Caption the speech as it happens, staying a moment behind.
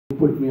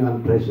put me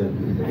on pressure.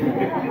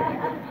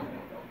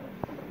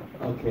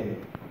 Okay.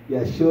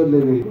 Yeah, surely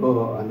we'll go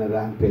on a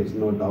rampage,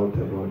 no doubt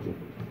about it.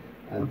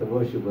 And the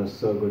worship was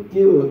so good.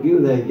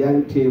 Give the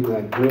young team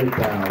a great,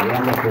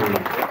 wonderful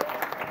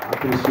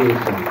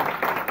appreciation.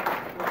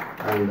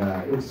 And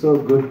it's so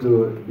good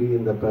to be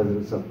in the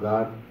presence of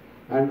God.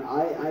 And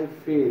I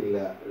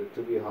feel,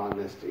 to be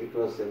honest, it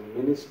was a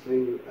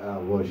ministering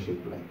worship,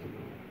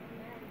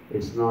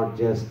 it's not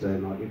just,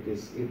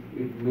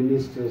 it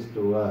ministers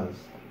to us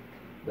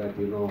that,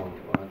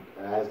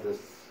 as the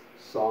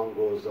song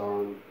goes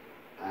on,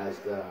 as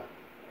the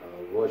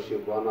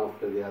worship one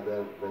after the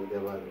other,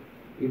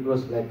 it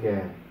was like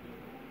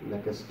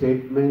a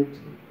statement,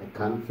 a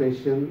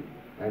confession,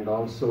 and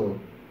also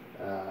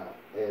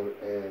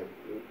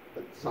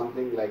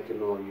something like,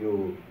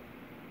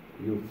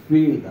 you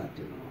feel that,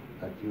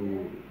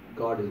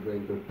 God is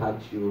going to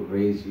touch you,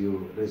 raise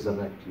you,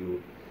 resurrect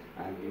you,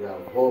 and you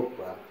have hope.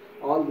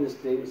 All these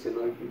things, it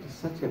is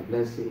such a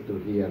blessing to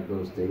hear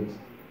those things.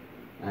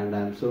 And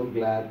I'm so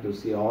glad to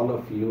see all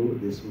of you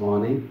this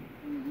morning.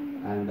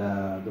 And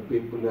the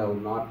people who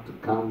have not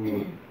come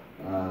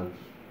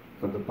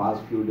for the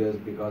past few days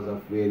because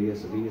of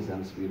various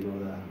reasons, we know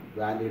the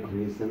valid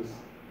reasons.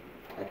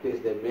 At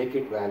least they make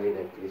it valid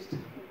at least.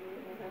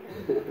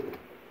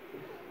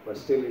 But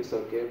still it's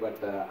okay.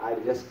 But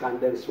I'll just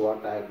condense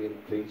what I have been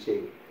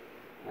preaching.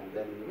 And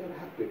then we're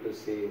happy to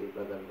see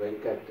Brother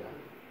Venkat,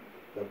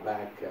 the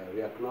back.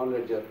 We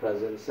acknowledge your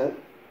presence, sir.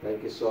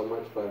 Thank you so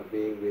much for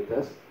being with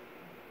us.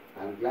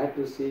 I'm glad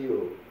to see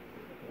you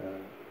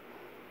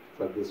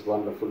for this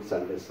wonderful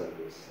Sunday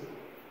service.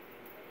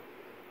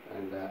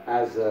 And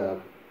as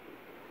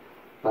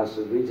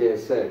Pastor Vijay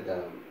said,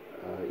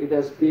 it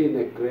has been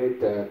a great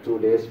 2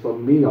 days for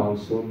me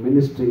also,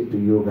 ministering to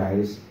you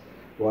guys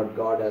what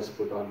God has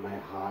put on my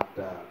heart,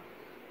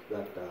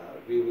 that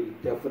we will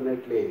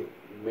definitely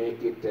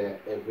make it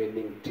a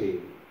winning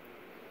team.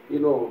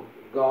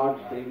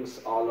 God brings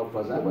all of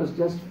us. I was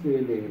just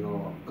feeling,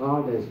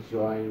 God has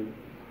joined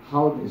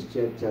how this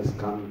church has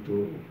come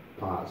to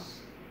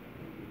pass.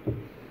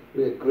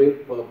 With a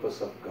great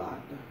purpose of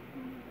God.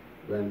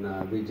 When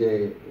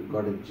Vijay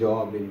got a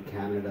job in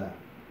Canada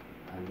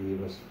and he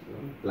was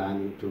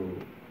planning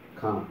to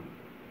come,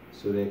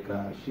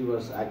 Sureka,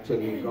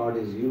 God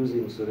is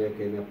using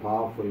Sureka in a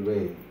powerful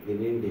way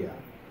in India.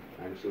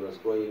 And she was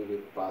going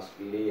with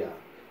Pastor Leah.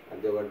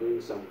 And they were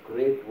doing some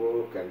great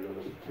work, and there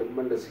was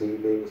tremendous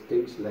healings,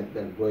 things like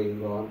that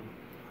going on.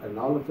 And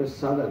all of a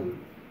sudden,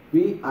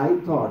 I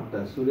thought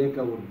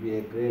Sureka would be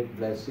a great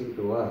blessing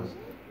to us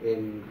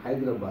in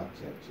Hyderabad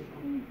church,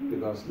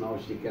 because now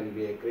she can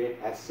be a great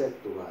asset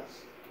to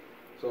us.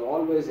 So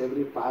always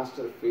every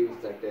pastor feels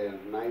that a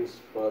nice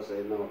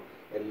person,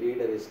 a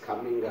leader is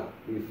coming up.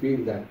 We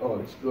feel that, oh,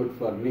 it's good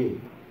for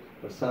me.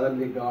 But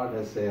suddenly God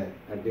has a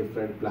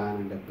different plan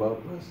and a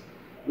purpose,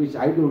 which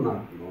I do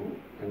not know.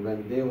 And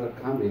when they were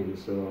coming,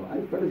 so I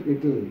felt a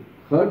little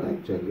hurt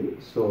actually.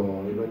 So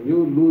when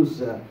you lose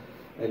a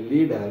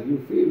leader, you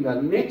feel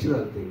a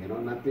natural thing,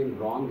 nothing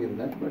wrong in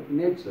that, but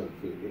natural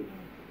feeling.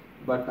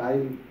 But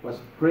I was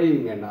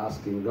praying and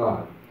asking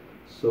God.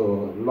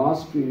 So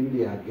lost to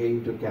India,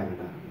 gained to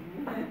Canada.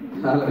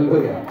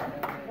 Hallelujah.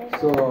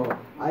 So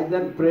I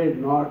then prayed,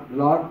 Lord,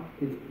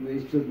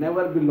 it should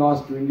never be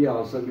lost to India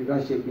also,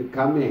 because she'll be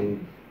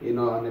coming,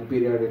 on a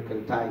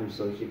periodical time,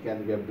 so she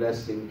can be a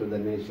blessing to the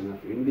nation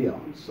of India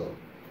also.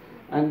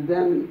 And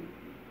then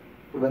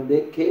when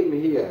they came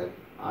here,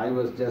 I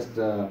was just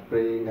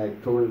praying. I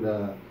told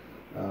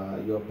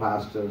your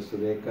pastor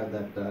Sureka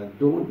that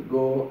don't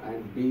go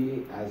and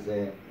be as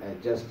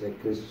just a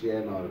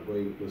Christian or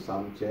going to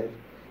some church,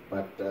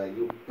 but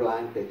you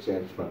plant a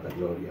church for the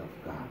glory of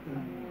God.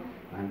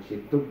 And she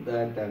took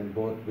that, and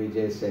both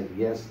Vijay said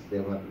yes. They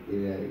were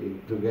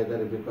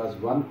together, because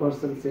one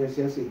person says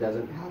yes, it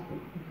doesn't happen.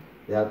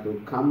 They have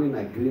to come in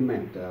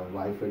agreement,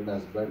 wife and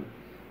husband.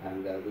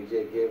 And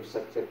Vijay gave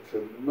such a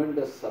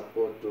tremendous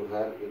support to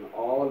her in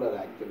all her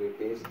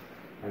activities.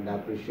 And I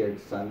appreciate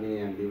Sunny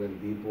and even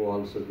Deepu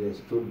also, they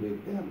stood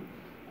with them.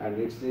 And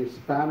it's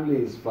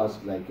family is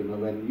first,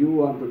 when you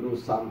want to do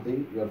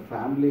something, your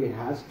family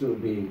has to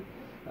be,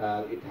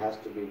 it has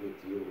to be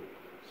with you.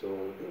 So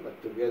they were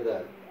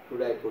together.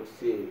 Today I could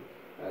see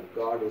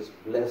God is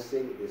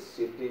blessing this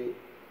city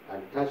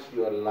and touch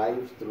your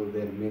lives through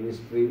their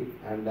ministry.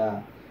 And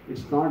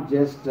it's not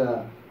just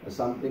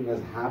something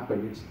has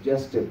happened, it's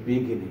just a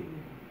beginning.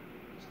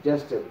 It's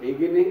just a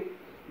beginning.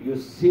 You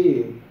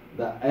see,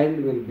 the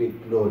end will be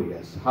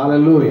glorious.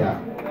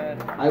 Hallelujah.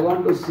 Amen. I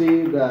want to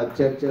see the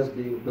churches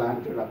being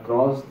planted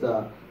across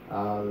the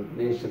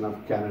nation of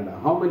Canada.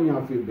 How many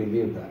of you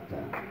believe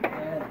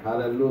that?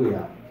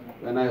 Hallelujah.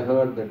 When I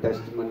heard the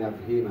testimony of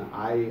Hina,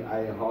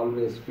 I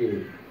always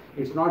feel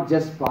it's not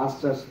just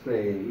pastors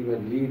pray,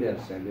 even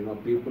leaders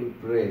and people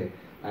pray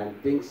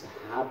and things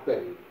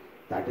happen.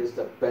 That is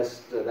the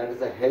best, that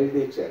is a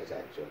healthy church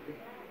actually.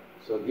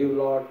 So give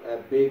Lord a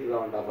big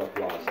round of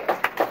applause.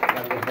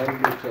 That's a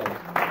healthy church.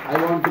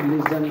 I want to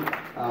listen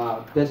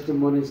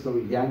testimonies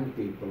from young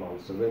people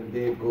also. When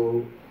they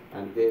go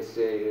and they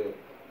say,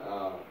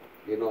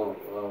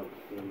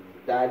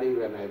 Daddy,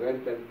 when I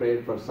went and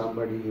prayed for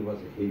somebody, he was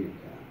healed.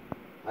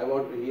 I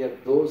want to hear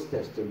those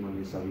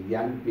testimonies of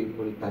young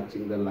people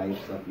touching the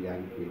lives of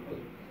young people.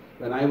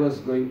 When I was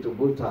going to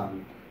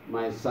Bhutan,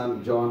 my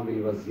son John, when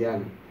he was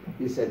young,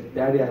 he said,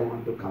 Daddy, I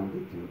want to come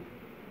with you.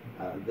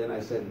 Then I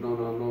said,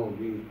 no.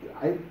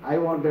 I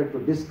wanted to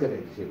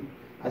discourage him.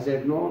 I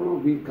said,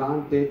 no, we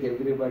can't take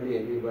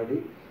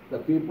anybody. The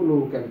people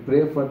who can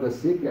pray for the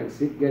sick and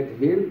sick get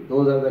healed,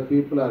 those are the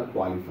people who are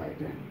qualified.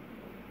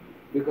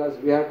 Because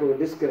we have to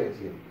discourage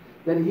him.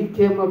 Then he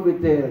came up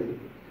with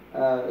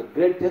a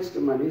great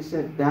testimony. He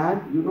said,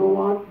 Dad, you know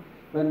what?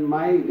 When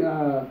my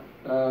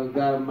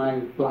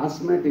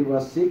classmate, he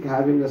was sick,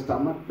 having a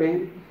stomach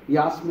pain, he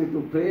asked me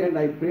to pray and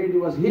I prayed, he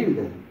was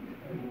healed.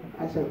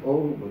 I said,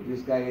 oh,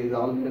 this guy is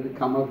already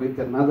come up with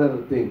another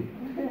thing.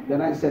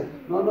 Then I said,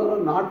 no,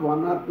 not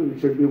one or two,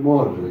 it should be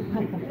more.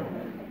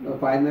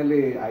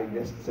 Finally, I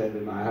just said,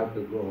 I have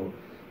to go.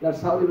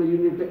 That's how you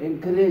need to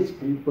encourage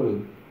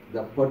people,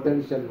 the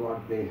potential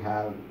what they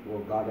have,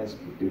 what God has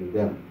put in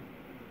them.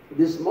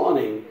 This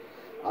morning,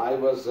 I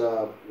want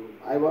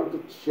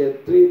to share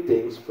 3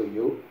 things for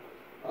you,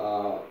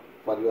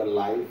 for your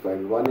life.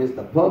 And one is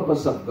the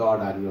purpose of God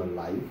on your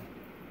life.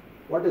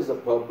 What is the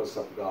purpose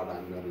of God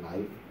on your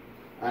life?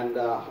 And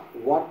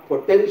what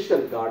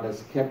potential God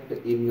has kept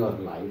in your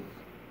life.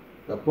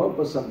 The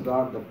purpose of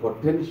God, the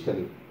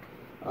potential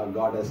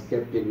God has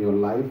kept in your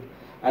life,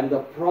 and the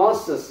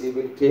process He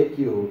will take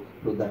you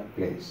to that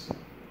place.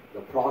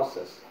 The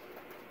process,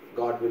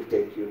 God will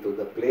take you to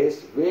the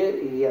place where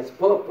He has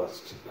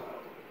purposed.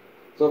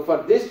 So for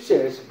this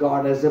church,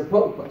 God has a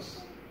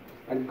purpose.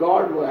 And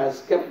God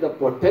has kept the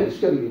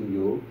potential in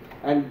you,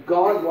 and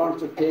God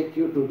wants to take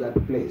you to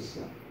that place.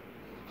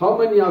 How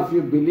many of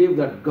you believe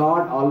that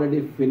God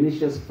already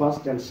finishes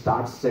first and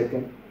starts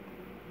second?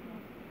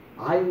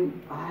 I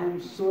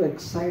am so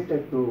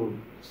excited to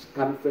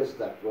confess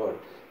that word,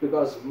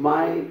 because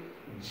my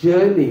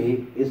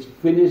journey is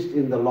finished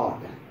in the Lord.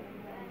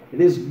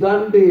 It is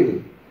done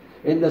deal.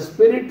 In the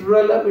spirit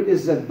realm, it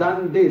is a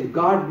done deal.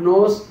 God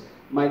knows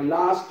my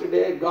last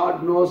day.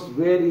 God knows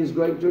where He is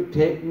going to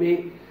take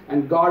me,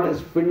 and God has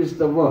finished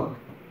the work.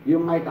 You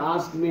might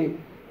ask me,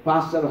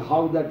 Pastor,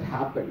 how that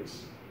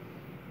happens?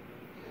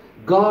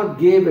 God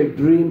gave a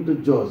dream to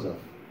Joseph.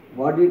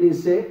 What did He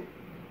say?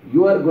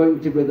 You are going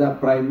to be the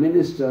Prime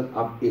Minister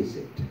of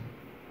Egypt.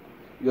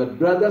 Your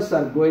brothers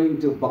are going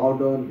to bow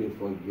down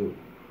before you.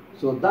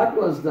 So that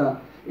was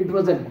it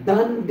was a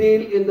done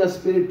deal in the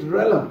spirit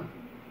realm.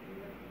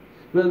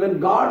 Well, when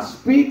God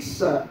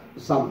speaks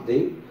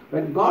something,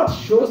 when God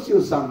shows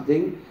you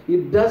something, He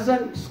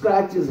doesn't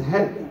scratch His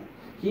head.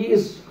 He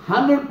is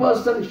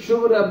 100%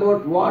 sure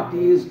about what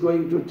He is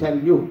going to tell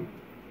you.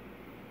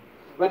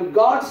 When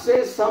God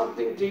says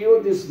something to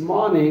you this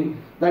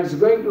morning that's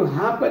going to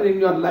happen in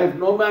your life,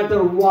 no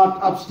matter what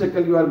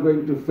obstacle you are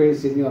going to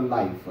face in your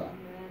life,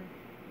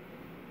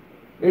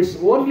 it's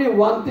only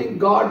one thing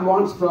God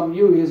wants from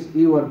you is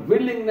your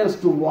willingness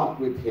to walk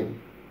with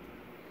Him.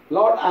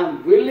 Lord,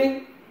 I'm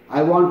willing,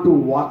 I want to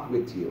walk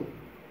with you.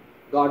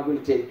 God will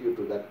take you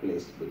to that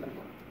place, beloved.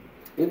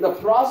 In the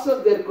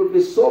process, there could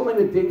be so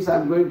many things.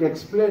 I'm going to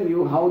explain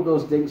you how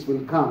those things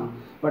will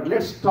come. But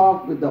let's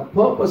talk with the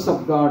purpose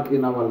of God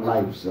in our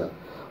lives.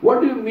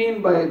 What do you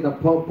mean by the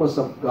purpose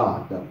of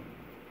God?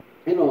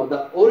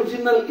 The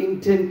original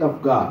intent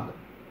of God.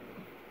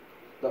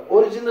 The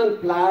original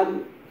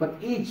plan for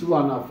each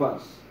one of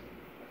us.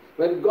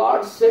 When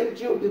God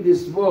sent you to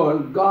this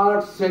world,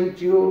 God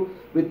sent you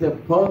with a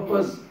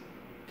purpose,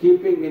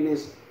 keeping in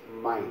His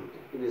mind,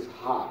 in His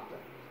heart,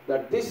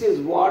 that this is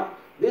what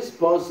this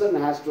person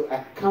has to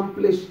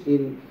accomplish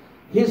in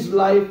his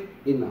life,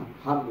 in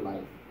her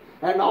life.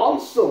 And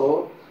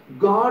also,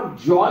 God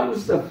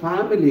joins the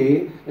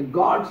family.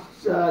 God's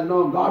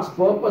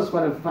purpose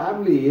for a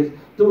family is,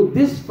 through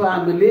this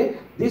family,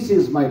 this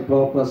is my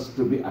purpose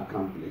to be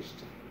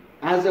accomplished.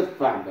 As a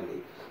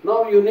family.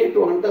 Now you need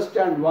to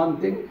understand one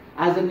thing.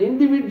 As an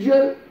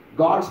individual,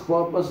 God's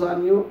purpose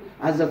on you.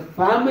 As a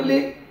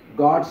family,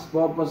 God's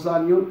purpose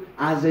on you.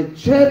 As a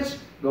church,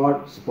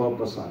 God's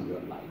purpose on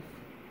your life.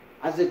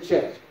 As a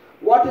church,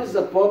 what is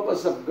the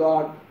purpose of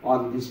God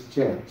on this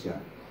church?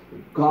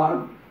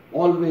 God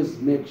always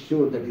makes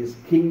sure that His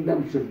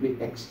kingdom should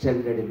be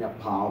extended in a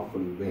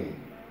powerful way.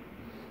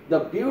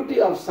 The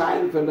beauty of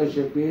Zion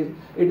Fellowship is,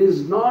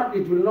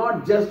 it will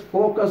not just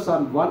focus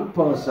on one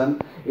person,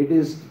 it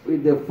is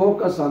with the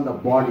focus on the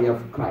body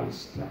of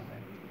Christ.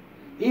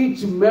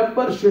 Each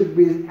member should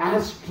be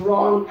as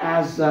strong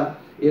as a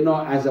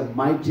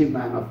mighty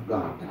man of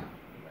God.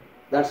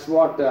 That's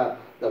what the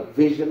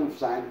vision of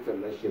Zion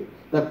Fellowship.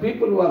 The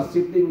people who are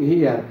sitting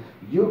here,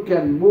 you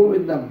can move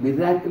in the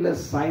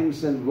miraculous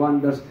signs and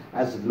wonders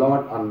as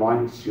Lord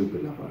anoints you,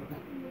 beloved.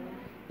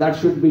 That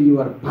should be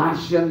your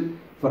passion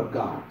for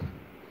God.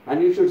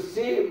 And you should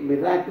see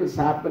miracles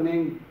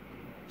happening,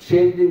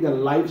 changing the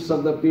lives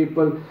of the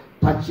people,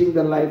 touching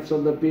the lives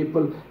of the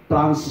people,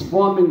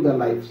 transforming the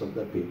lives of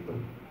the people.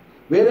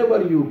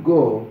 Wherever you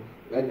go,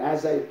 and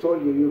as I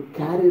told you, you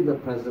carry the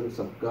presence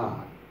of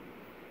God.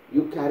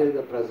 you carry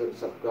the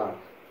presence of God,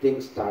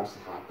 things starts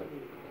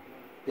happening.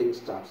 Things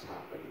starts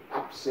happening.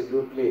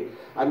 Absolutely.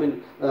 I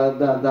mean,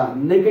 the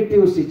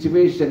negative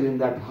situation in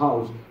that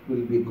house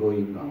will be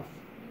going off.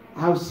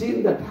 I have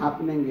seen that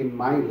happening in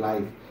my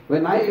life.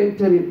 When I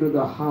enter into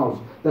the house,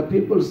 the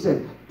people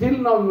said, till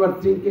now we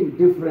were thinking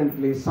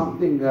differently,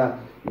 something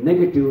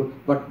negative,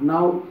 but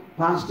now,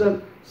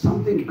 Pastor,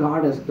 something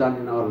God has done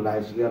in our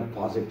lives, we are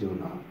positive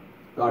now.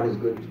 God is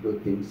going to do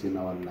things in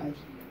our lives.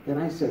 Then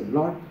I said,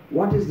 Lord,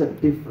 what is the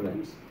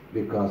difference?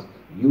 Because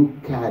you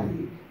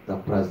carry the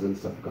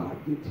presence of God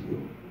with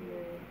you.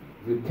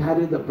 If you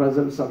carry the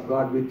presence of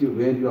God with you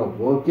where you are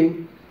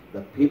working,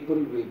 the people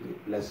will be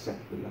blessed,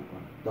 beloved.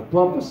 The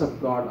purpose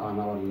of God on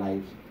our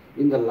lives,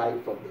 in the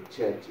life of the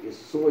church, is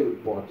so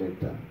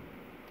important.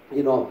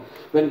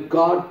 When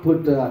God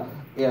put,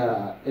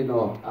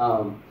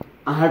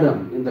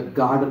 Adam in the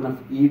Garden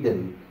of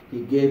Eden,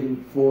 He gave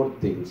him four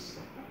things.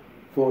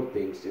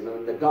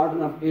 In the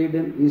Garden of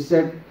Eden, He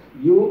said,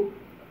 you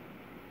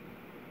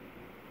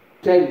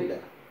tend,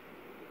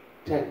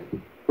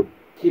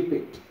 keep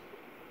it.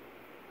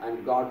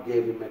 And God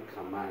gave him a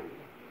command.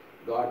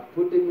 God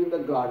put him in the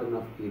Garden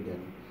of Eden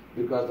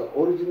because the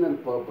original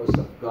purpose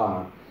of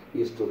God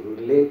is to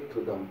relate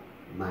to the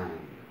man.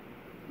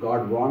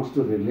 God wants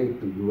to relate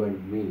to you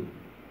and me.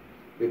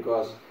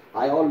 Because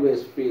I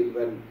always feel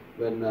when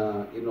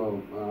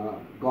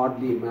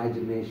godly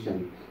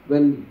imagination,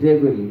 when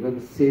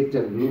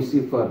Satan,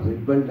 Lucifer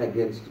rebelled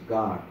against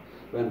God,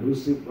 when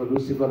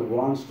Lucifer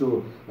wants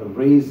to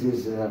raise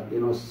his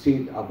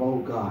seat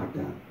above God,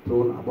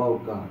 throne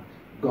above God,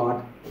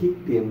 God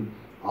kicked him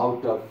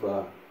out of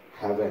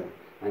heaven,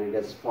 and it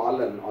has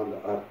fallen on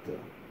the earth.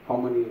 How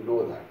many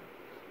know that?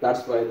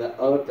 That's why the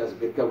earth has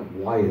become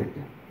void,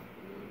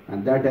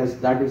 and that is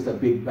the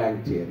Big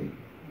Bang theory.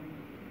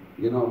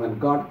 When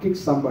God kicks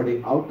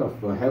somebody out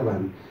of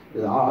heaven,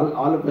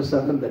 all of a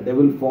sudden the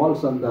devil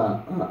falls on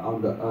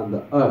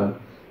the earth.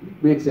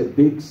 It makes a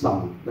big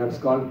sound. That's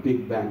called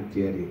Big Bang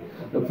theory.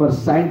 For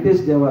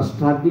scientists, they were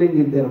struggling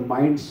in their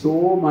mind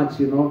so much,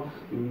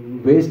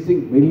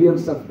 wasting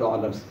millions of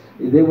dollars.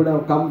 They would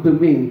have come to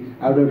me,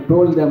 I would have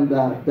told them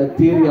the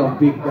theory of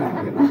Big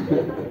Bang.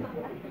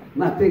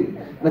 Nothing.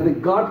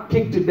 God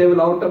kicked the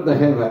devil out of the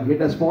heaven.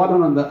 It has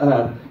fallen on the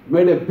earth,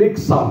 made a big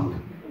sound.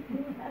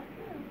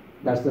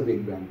 That's the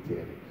Big Bang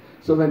theory.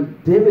 So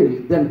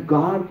then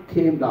God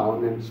came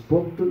down and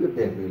spoke to the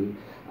devil,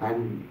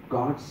 and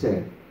God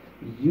said,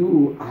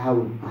 I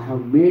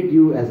have made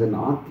you as an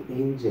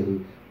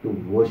archangel to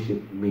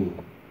worship me.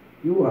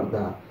 You are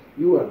the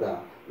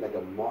like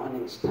a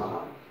morning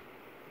star,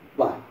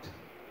 but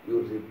you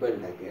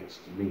rebelled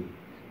against me.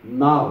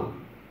 Now,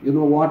 you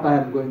know what I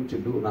am going to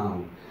do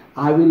now?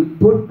 I will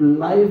put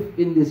life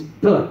in this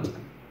dirt.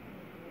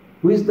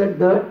 Who is that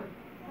dirt?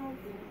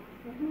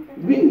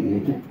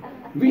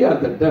 We are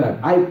the dirt.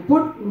 I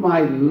put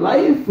my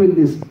life in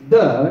this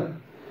dirt,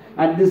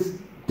 and this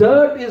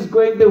dirt is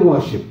going to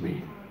worship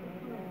me.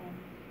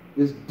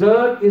 This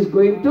dirt is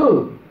going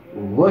to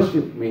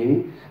worship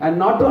me, and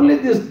not only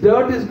this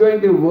dirt is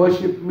going to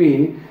worship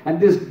me, and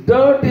this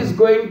dirt is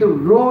going to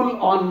rule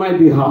on my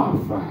behalf.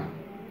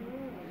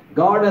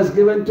 God has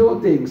given two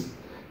things.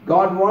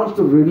 God wants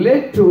to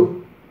relate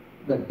to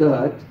the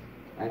dirt,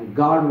 and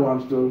God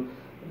wants to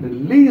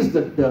release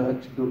the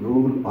dirt to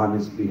rule on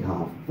His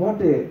behalf. Can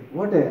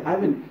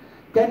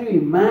you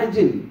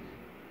imagine?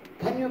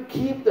 Can you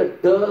keep the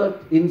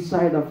dirt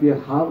inside of your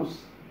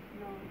house?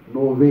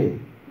 No way.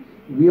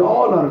 We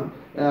all are,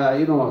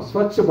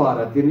 Swachh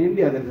Bharat. In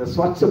India, there is a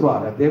Swachh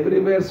Bharat.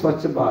 Everywhere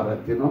Swachh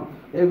Bharat,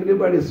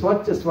 Everybody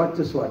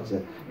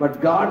Swachh.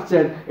 But God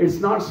said, it's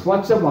not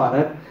Swachh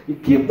Bharat. You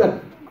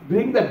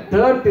bring the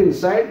dirt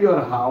inside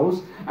your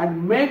house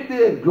and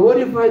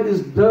glorify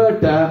this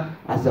dirt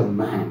as a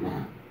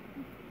man.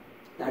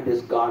 That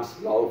is God's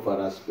love for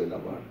us,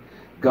 beloved.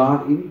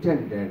 God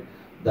intended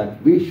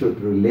that we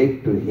should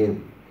relate to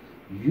Him.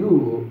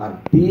 You are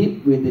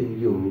deep within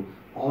you,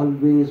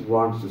 always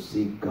wants to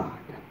seek God.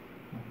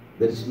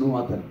 There is no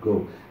other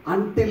go.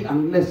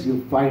 Unless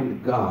you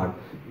find God,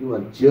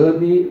 your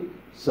journey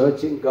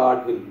searching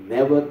God will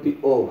never be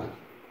over.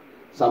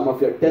 Some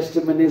of your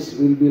testimonies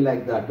will be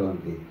like that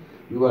only.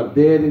 You are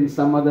there in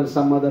some other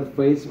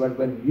phase, but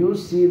when you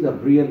see the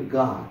real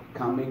God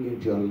coming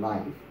into your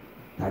life,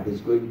 that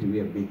is going to be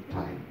a big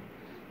time.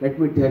 Let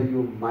me tell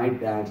you my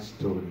dad's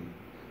story.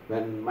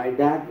 When my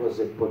dad was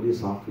a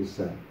police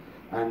officer,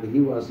 and he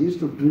used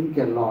to drink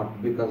a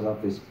lot because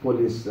of his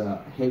police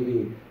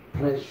heavy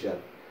pressure.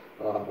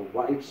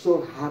 It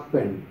so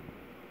happened,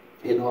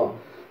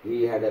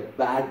 he had a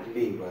bad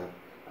liver,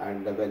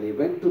 and when he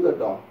went to the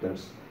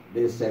doctors,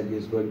 they said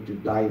he's going to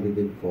die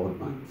within 4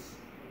 months.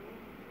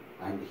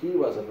 And he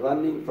was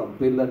running from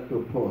pillar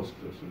to post,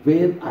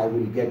 where I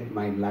will get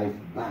my life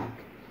back,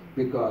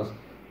 because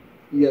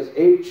he has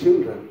 8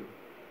 children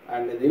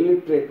and an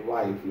illiterate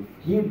wife. If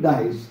he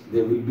dies,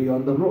 they will be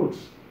on the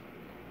roads.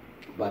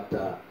 But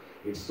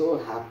it so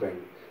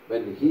happened,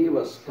 when he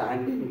was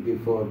standing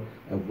before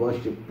a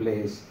worship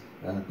place,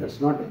 that's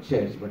not a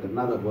church but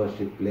another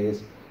worship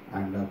place,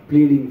 and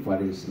pleading for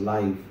his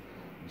life,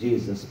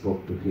 Jesus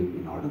spoke to him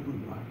in audible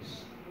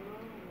voice.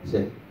 He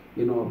said,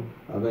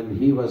 when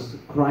he was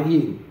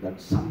crying that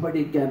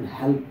somebody can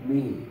help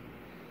me,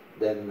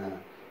 then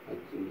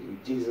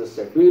Jesus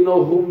said, do you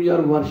know whom you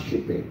are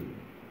worshipping?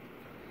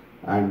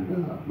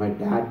 And my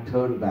dad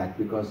turned back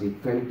because he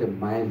felt a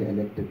mild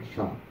electric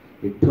shock.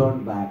 He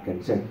turned back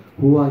and said,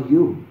 who are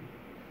you?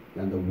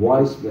 And the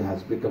voice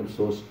has become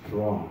so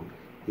strong.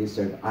 He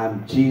said, I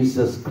am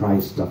Jesus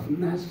Christ of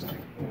Nazareth.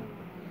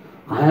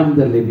 I am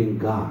the living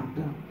God.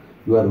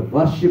 You are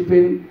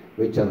worshipping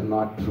which are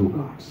not true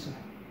gods.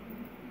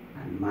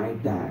 And my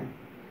dad,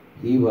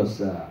 he was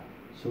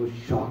so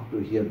shocked to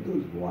hear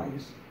those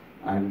voices.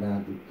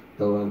 And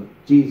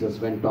Jesus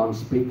went on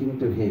speaking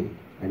to him.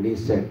 And he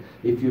said,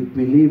 if you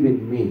believe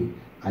in me,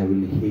 I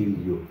will heal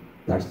you.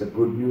 That's the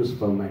good news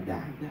for my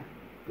dad.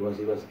 Because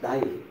he was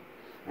dying.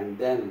 And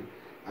then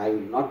I will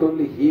not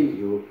only heal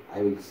you,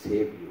 I will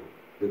save you.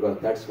 Because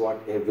that's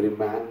what every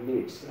man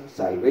needs.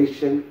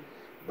 Salvation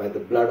by the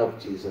blood of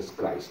Jesus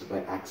Christ, by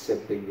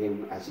accepting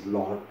him as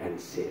Lord and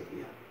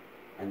Savior.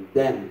 And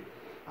then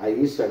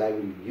he said, I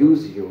will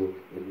use you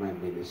in my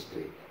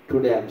ministry.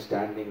 Today I am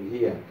standing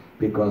here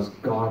because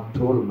God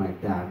told my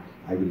dad,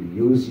 I will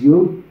use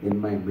you in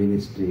my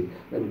ministry.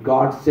 When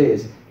God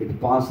says,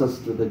 it passes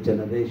through the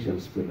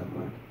generations,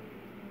 beloved.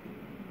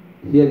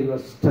 Here you are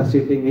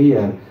sitting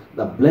here,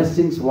 the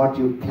blessings what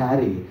you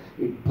carry,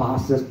 it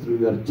passes through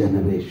your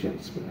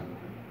generations, beloved.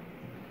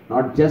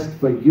 Not just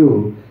for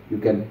you, you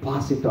can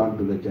pass it on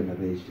to the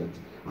generations.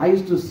 I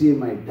used to see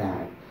my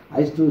dad. I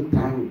used to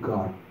thank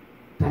God.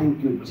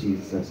 Thank you,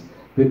 Jesus.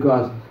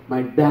 Because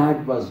my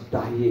dad was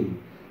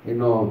dying.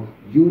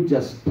 You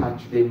just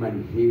touched him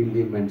and healed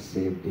him and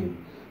saved him.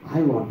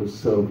 I want to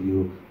serve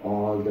you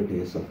all the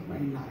days of my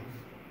life.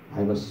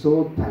 I was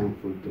so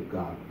thankful to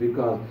God,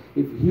 because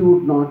if he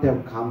would not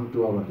have come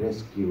to our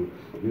rescue,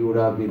 we would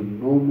have been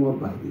no more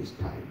by this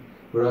time.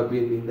 We would have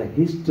been in the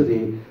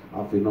history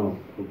of,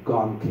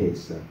 gone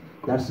case.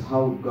 That's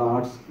how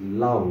God's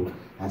love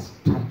has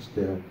touched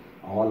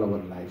all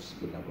our lives,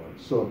 beloved.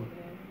 So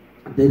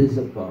there is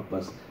a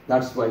purpose.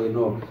 That's why,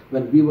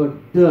 when we were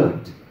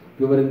dirt,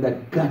 we were in the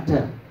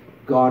gutter,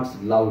 God's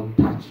love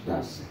touched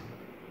us.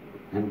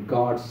 And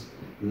God's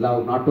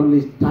love not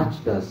only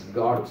touched us,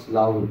 God's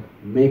love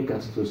make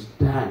us to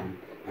stand,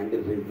 and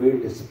it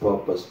revealed his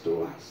purpose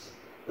to us.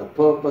 The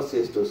purpose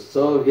is to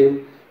serve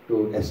him,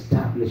 to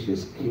establish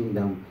his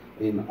kingdom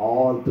in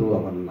all through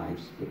our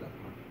lives, beloved.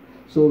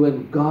 So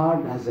when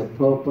God has a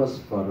purpose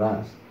for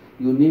us,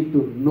 you need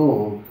to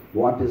know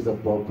what is the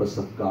purpose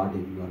of God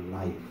in your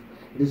life.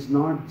 It is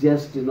not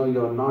just,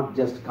 you're not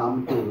just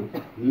come to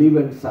live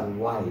and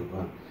survive.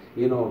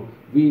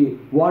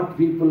 What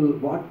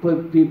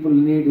people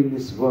need in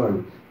this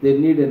world, they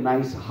need a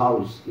nice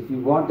house. If you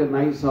want a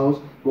nice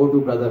house, go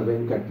to Brother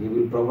Venkat. He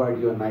will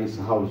provide you a nice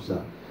house.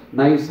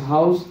 Nice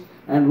house.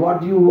 And what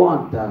do you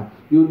want?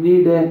 You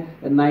need a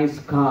nice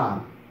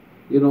car.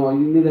 You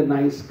need a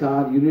nice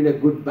car. You need a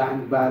good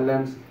bank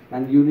balance.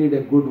 And you need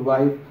a good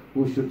wife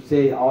who should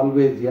say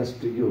always yes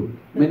to you.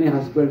 Many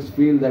husbands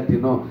feel that,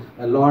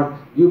 Lord,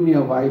 give me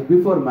a wife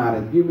before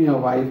marriage. Give me a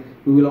wife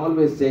who will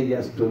always say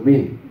yes to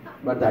me.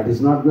 But that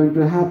is not going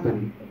to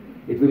happen.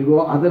 It will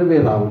go other way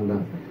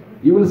around.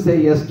 You will say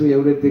yes to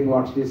everything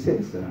what she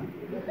says.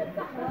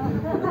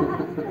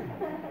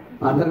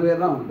 Other way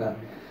around.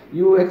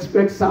 You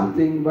expect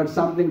something, but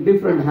something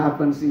different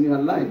happens in your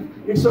life.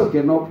 It's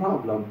okay, no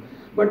problem.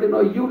 But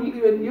when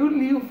you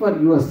live for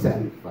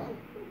yourself,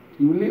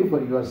 you live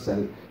for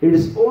yourself. It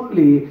is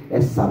only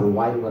a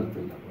survival,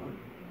 beloved.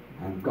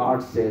 And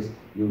God says,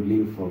 you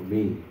live for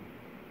me.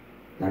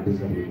 That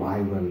is a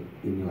revival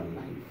in your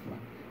life.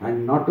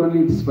 And not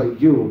only it is for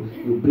you,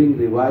 you bring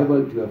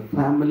revival to your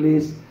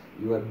families,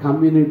 your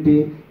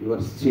community,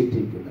 your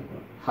city, beloved.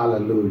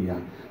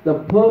 Hallelujah. The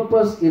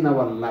purpose in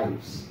our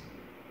lives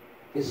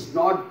is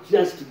not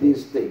just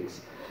these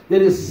things.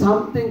 There is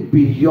something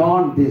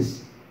beyond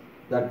this,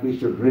 that we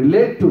should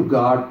relate to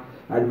God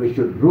and we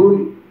should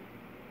rule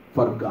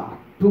for God.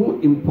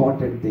 Two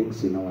important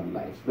things in our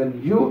lives.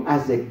 When you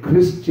as a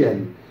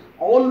Christian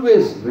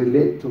always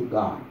relate to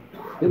God,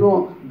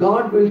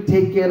 God will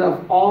take care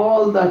of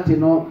all that,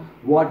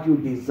 what you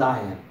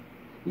desire.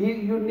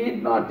 You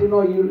need not, you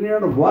need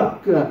not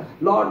work.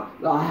 Lord,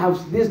 I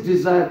have this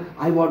desire.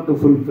 I want to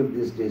fulfill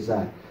this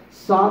desire.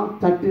 Psalm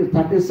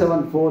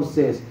 37:4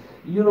 says,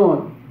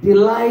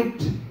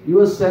 delight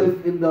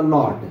yourself in the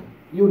Lord.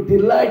 You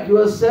delight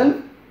yourself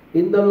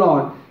in the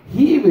Lord.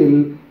 He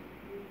will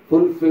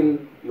fulfill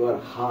your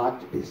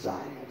heart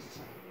desires.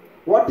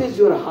 What is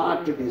your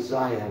heart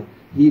desire?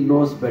 He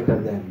knows better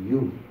than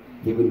you.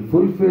 He will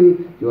fulfill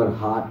your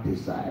heart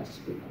desires.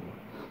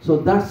 So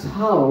that's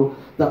how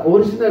the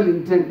original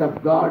intent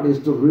of God is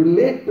to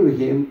relate to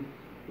Him,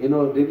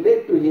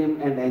 relate to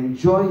Him and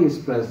enjoy His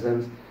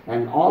presence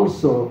and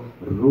also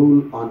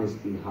rule on His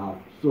behalf.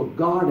 So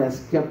God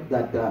has kept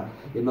that,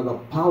 the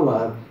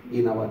power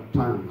in our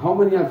tongue. How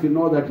many of you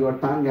know that your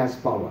tongue has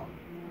power?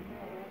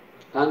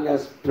 Tongue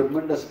has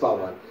tremendous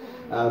power.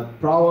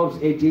 Proverbs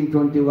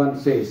 18:21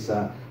 says,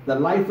 the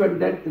life and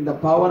death in the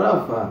power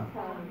of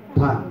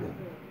tongue.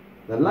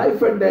 The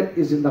life and death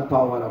is in the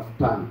power of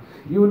tongue.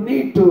 You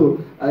need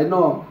to,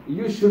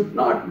 you should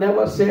not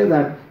never say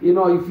that,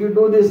 if you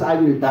do this, I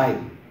will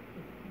die.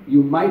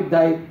 You might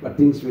die, but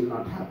things will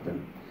not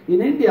happen.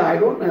 In India, I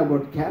don't know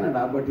about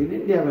Canada, but in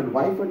India, when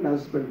wife and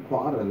husband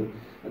quarrel,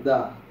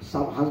 the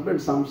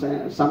husband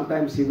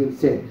sometimes he will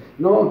say,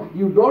 no,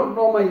 you don't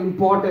know my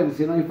importance.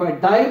 If I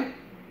die,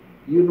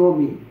 you know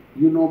me.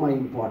 You know my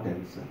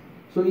importance.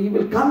 So he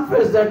will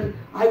confess that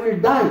I will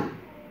die.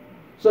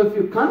 So if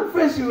you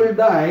confess you will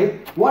die,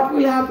 what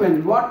will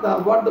happen? What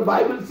the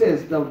Bible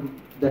says,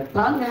 the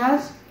tongue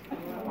has,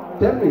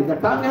 tell me, the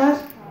tongue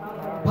has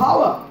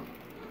power.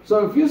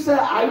 So if you say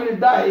I will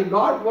die,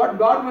 what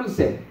God will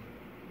say?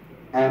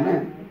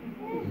 Amen.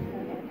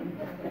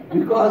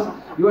 Because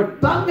your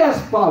tongue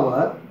has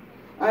power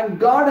and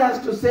God has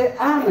to say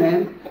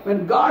amen.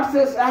 When God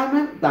says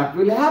amen, that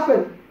will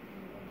happen.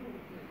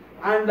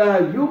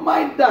 And you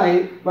might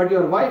die, but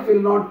your wife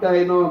will not,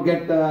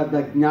 get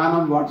the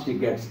jnanam what she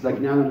gets. The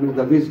jnanam means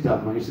the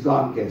wisdom. It's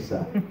gone case.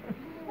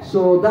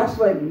 So that's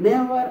why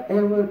never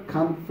ever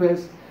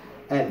confess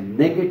a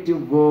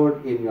negative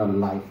word in your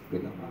life,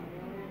 beloved.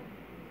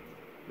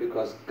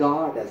 Because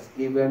God has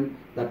given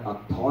that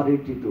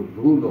authority to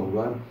rule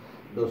over,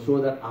 so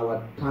that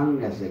our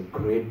tongue has a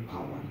great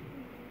power.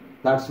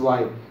 That's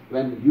why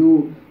when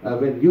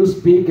you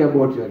speak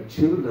about your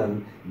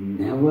children,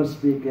 never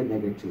speak a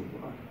negative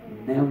word.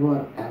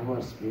 Never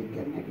ever speak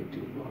a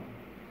negative word.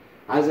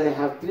 As I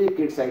have 3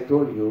 kids, I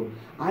told you,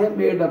 I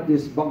made up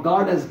this.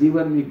 God has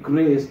given me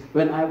grace.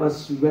 When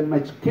my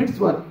kids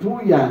were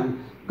too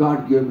young,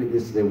 God gave me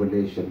this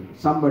revelation.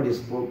 Somebody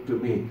spoke to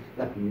me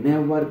that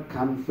never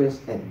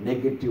confess a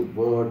negative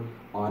word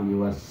on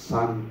your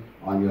son,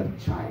 on your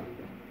child.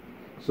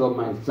 So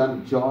my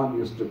son John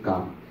used to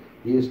come.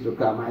 He used to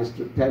come. I used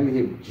to tell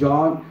him,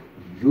 John,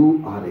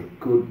 you are a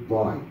good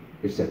boy.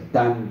 It's a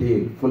done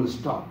deal. Full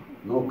stop.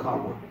 No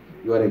comma.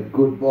 You are a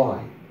good boy.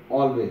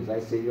 Always. I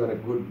say you are a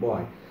good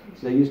boy.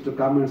 So he used to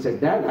come and say,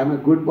 Dad, I'm a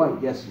good boy.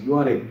 Yes, you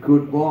are a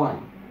good boy.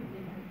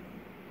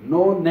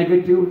 No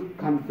negative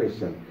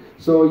confession.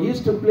 So he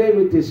used to play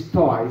with his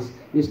toys.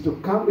 He used to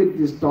come with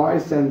his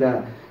toys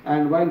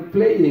and while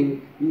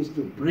playing, he used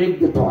to break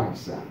the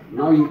toys.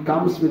 Now he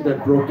comes with a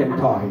broken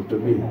toy to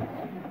me.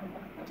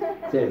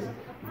 Says,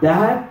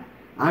 Dad,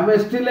 am I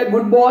still a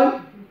good boy?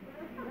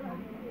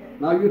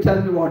 Now you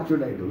tell me what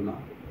should I do now.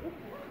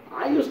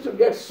 I used to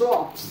get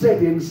so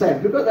upset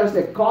inside because that's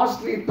a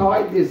costly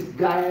toy. This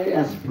guy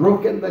has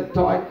broken the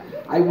toy.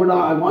 I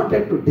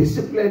wanted to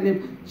discipline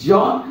him.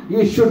 John,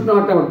 you should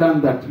not have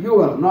done that.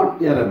 You're a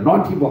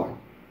naughty boy.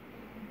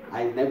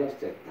 I never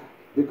said that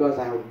because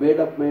I have made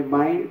up my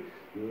mind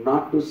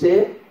not to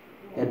say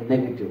a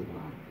negative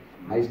word.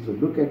 I used to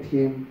look at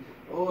him.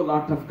 Oh, a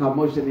lot of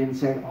commotion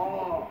inside.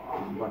 Oh,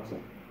 what's that?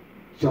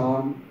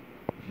 John,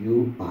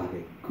 you are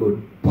a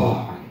good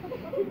boy.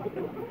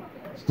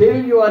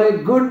 Still you are a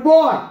good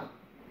boy.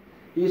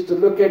 He used to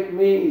look at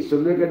me, he used to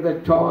look at the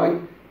toy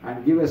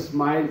and give a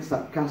smile,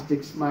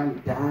 sarcastic smile.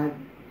 Dad,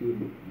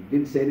 you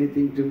didn't say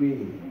anything to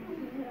me.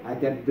 I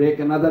can break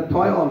another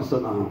toy also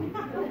now.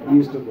 He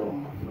used to go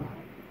off.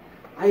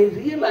 I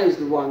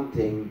realized one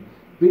thing,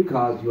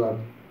 because your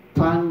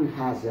tongue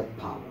has a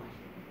power.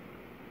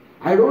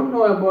 I don't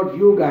know about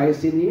you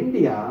guys in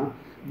India,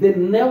 they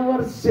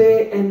never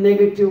say a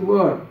negative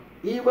word.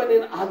 Even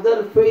in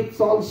other faiths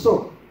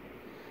also.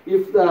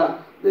 If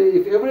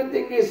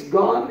everything is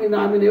gone,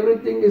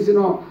 everything is,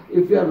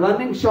 if you are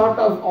running short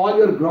of all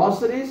your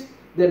groceries,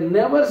 they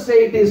never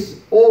say it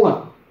is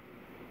over.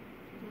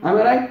 Am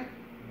I right?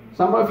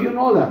 Some of you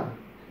know that.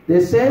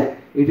 They say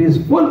it is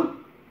full.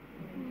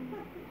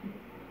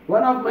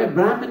 One of my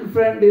Brahmin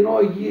friend,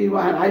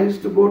 I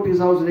used to go to his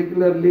house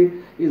regularly.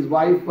 His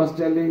wife was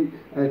telling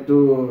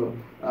to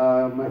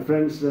my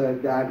friend's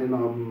dad,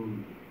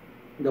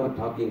 they were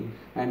talking,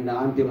 and the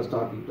auntie was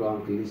talking to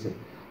uncle. He said,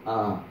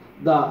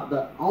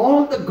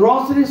 all the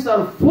groceries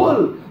are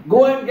full.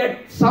 Go and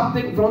get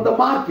something from the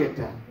market.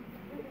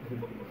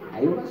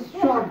 I was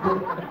shocked.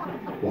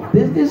 What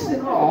is this?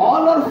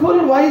 All are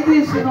full. Why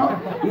this?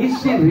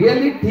 Is she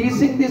really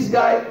teasing this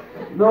guy?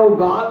 No,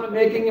 God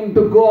making him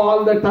to go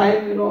all the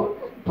time,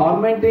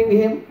 tormenting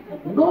him.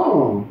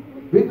 No,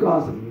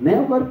 because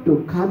never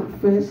to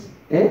confess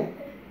a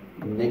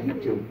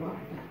negative word.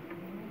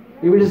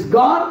 If it is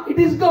gone, it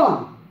is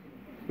gone.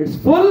 It's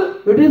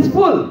full, it is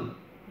full.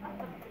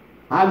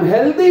 I'm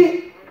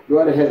healthy, you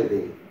are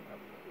healthy.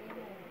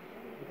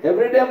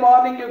 Every day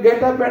morning you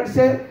get up and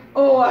say,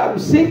 oh, I'm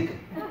sick.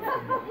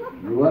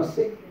 You are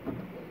sick.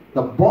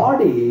 The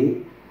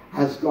body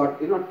has got,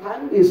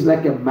 tongue is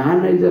like a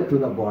manager to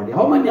the body.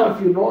 How many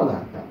of you know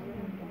that?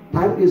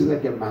 Tongue is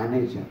like a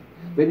manager.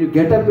 When you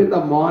get up in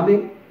the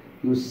morning,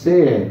 you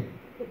say,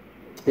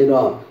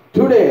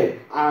 today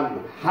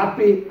I'm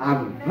happy,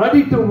 I'm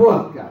ready to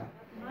work.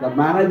 The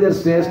manager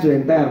says to the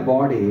entire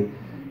body,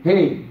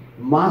 hey,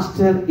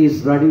 master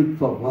is ready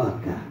for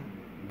work.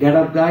 Get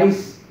up,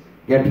 guys,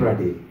 get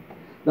ready.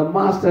 The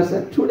master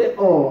said, today,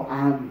 oh,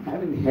 I am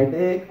having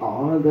headache,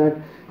 all that.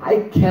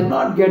 I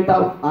cannot get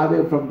up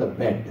away from the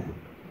bed.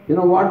 You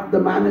know what the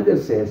manager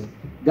says?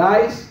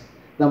 Guys,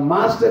 the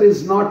master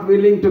is not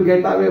willing to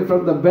get away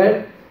from the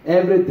bed.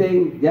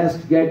 Everything,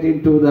 just get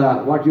into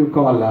the, what you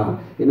call,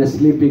 in a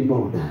sleeping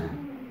mode.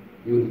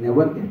 You will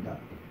never get up.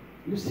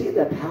 You see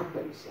that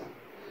happens.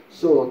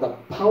 So the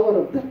power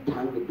of the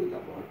tongue,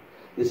 beloved.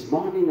 This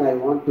morning I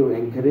want to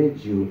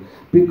encourage you,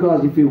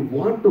 because if you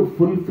want to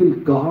fulfill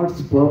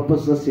God's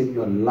purposes in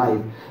your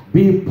life,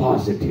 be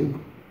positive.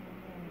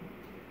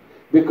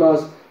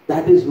 Because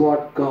that is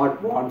what God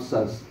wants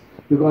us.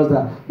 Because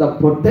the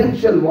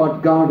potential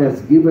what God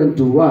has given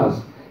to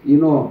us,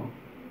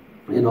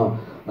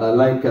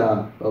 like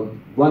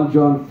 1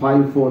 John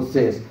 5:4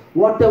 says,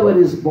 whatever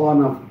is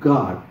born of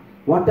God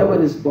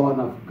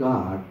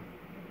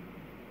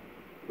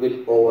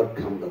will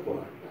overcome the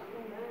world.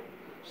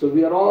 So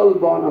we are all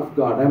born of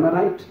God. Am I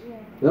right? Yeah.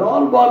 We are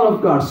all born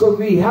of God. So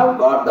we have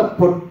got the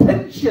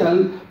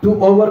potential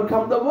to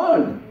overcome the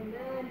world.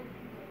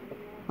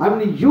 I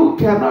mean, you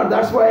cannot.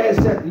 That's why I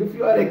said, if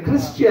you are a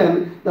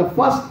Christian, the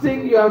first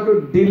thing you have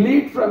to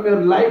delete from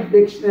your life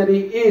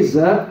dictionary is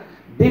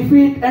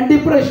defeat and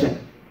depression.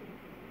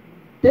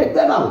 Take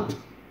that out.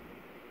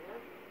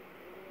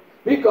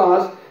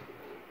 Because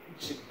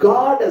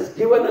God has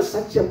given us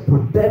such a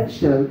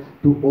potential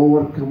to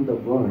overcome the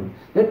world.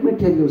 Let me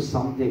tell you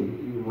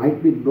something. You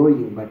might be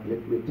knowing, but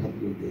let me tell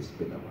you this,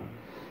 beloved.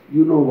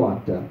 You know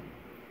what?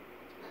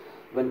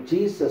 When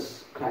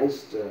Jesus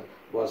Christ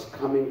was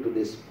coming to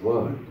this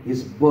world,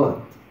 his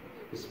birth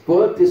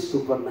is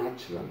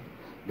supernatural.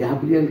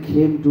 Gabriel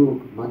came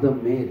to Mother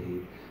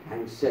Mary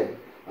and said,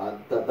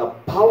 the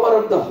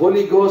power of the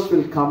Holy Ghost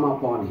will come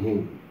upon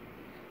him,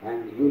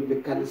 and you will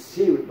be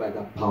conceived by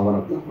the power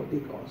of the Holy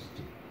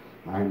Ghost.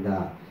 And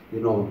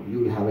you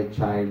will have a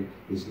child,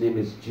 his name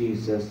is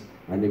Jesus,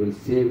 and he will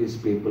save his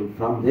people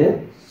from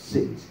their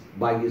sins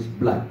by his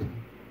blood.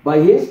 By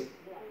his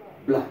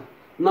blood.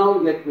 Now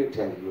let me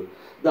tell you,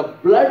 the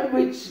blood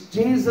which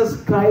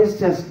Jesus Christ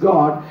has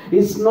got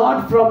is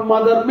not from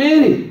Mother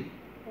Mary.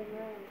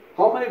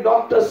 How many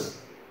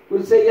doctors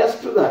will say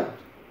yes to that?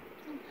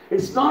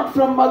 It's not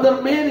from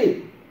Mother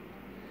Mary.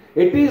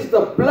 It is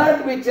the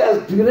blood which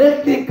has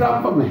directly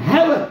come from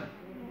heaven.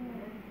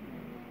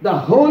 The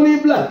holy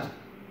blood.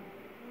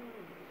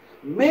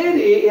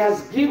 Mary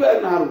has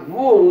given her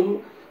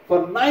womb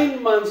for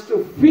 9 months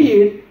to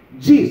feed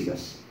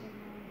Jesus.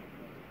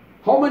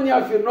 How many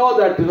of you know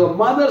that if the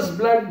mother's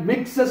blood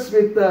mixes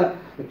with the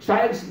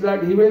child's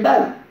blood, he will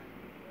die?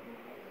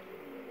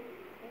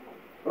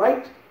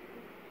 Right?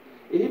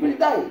 He will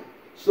die.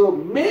 So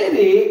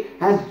Mary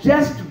has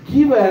just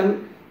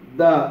given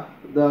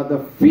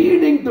the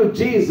feeding to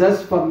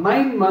Jesus for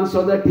 9 months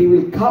so that he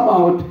will come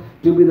out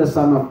to be the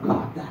Son of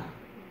God.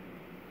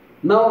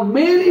 Now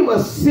Mary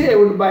was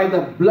saved by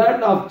the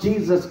blood of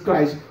Jesus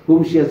Christ,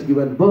 whom she has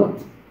given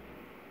birth.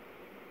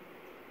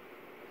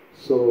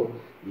 So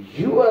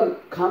your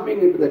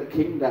coming into the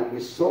kingdom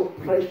is so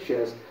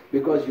precious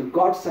because you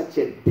got such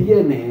a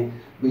DNA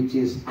which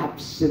is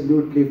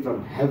absolutely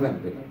from heaven,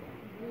 beloved.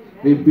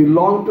 We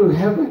belong to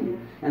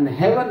heaven, and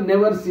heaven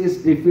never sees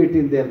defeat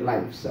in their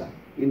lives,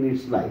 in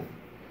its life.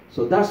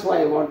 So that's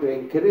why I want to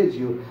encourage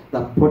you,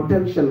 the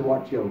potential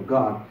what you have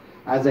got.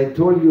 As I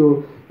told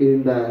you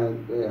in a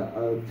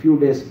few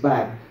days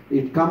back,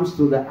 it comes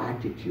to the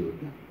attitude.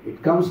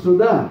 It comes to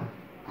the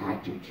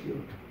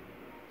attitude.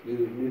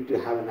 You need to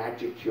have an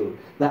attitude.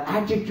 The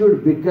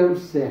attitude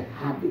becomes a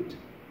habit,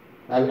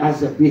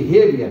 as a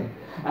behavior.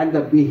 And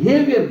the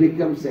behavior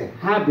becomes a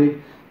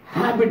habit.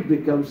 Habit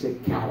becomes a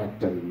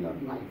character in your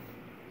life.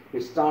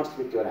 It starts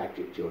with your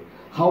attitude.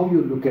 How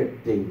you look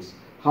at things.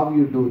 How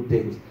you do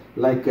things.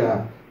 Like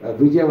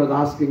Vijay was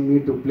asking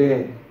me to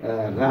play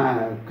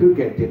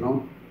cricket,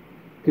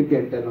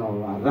 Cricket,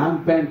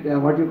 rampant,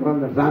 what you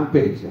call it,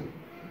 rampage.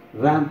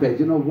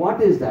 Rampage,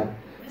 what is that?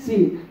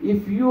 See,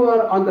 if you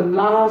are on the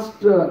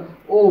last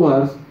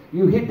overs,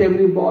 you hit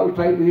every ball,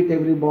 try to hit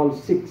every ball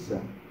 6.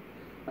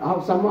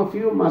 Some of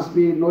you must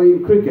be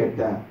knowing cricket.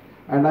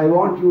 And I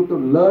want you to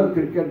learn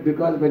cricket,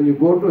 because when you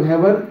go to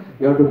heaven,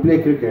 you have to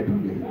play cricket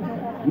only.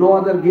 No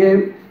other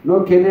game,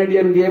 no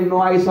Canadian game,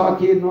 no ice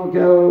hockey,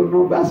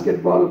 no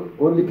basketball,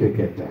 only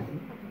cricket.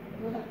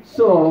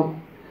 So,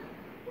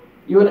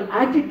 your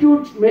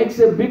attitude makes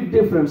a big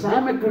difference. I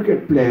am a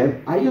cricket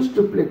player. I used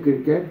to play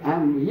cricket.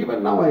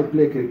 Even now I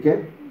play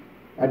cricket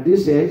at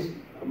this age,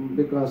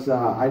 because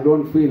I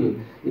don't feel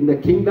in the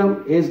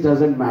kingdom age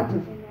doesn't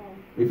matter.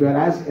 If you are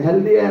as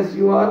healthy as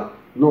you are,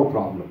 no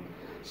problem.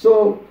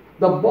 So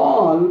the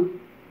ball,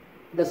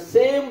 the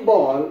same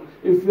ball,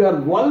 if you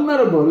are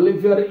vulnerable,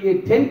 if you are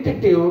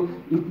tentative,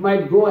 it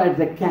might go as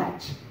a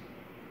catch.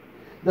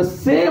 The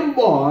same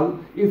ball,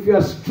 if you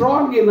are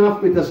strong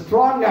enough with a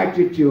strong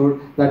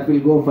attitude, that will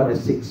go for a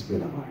 6,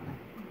 beloved.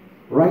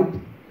 Right?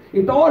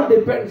 It all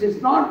depends.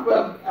 It's not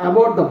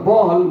about the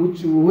ball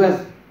who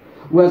has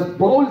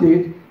bowled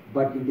it,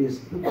 but it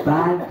is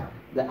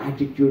the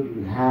attitude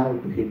you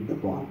have to hit the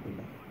ball,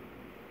 beloved.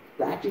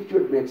 The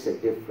attitude makes a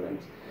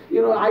difference.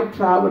 I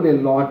travel a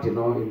lot,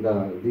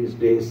 in these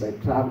days I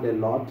travel a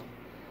lot.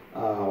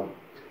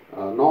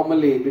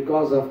 Normally,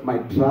 because of my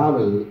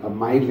travel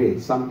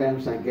mileage,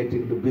 sometimes I get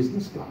into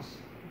business class.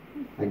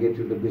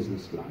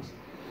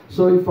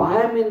 So if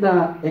I am in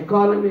the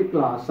economy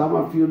class, some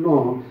of you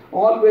know,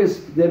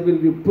 always there will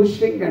be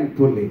pushing and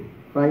pulling,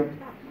 right?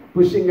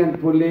 Pushing and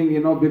pulling,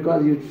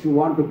 because you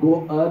want to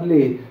go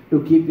early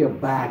to keep your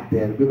bag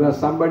there, because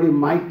somebody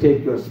might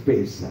take your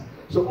space.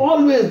 So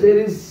always there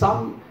is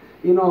some,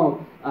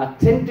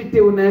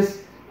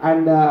 tentativeness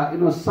and,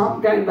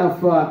 some kind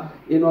of,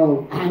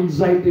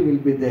 anxiety will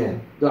be there.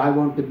 So I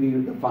want to be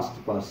the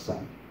first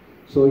person.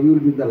 So you will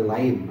be the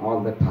line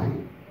all the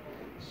time.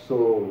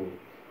 So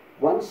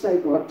once I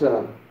got,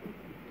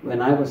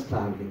 when I was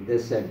traveling, they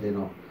said,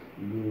 the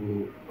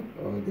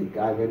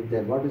guy went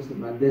there, what is the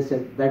man? They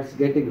said, that's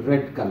getting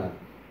red color.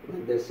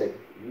 When they said,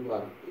 you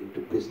are into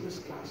business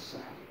class,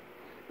 sir.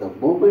 The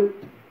moment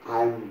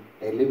I am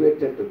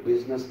elevated to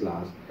business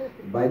class,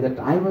 by that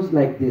I was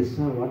like this,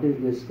 sir, what is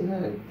this, thing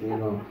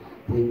and all,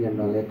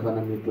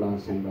 economy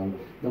class and all.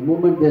 The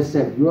moment they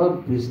said, you are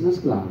business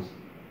class,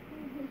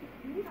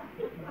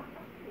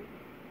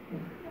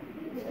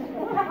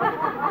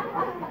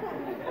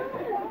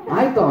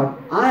 I thought,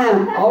 I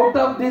am out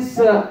of this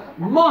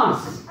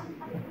mass.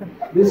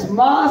 This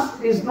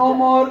mass is no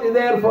more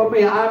there for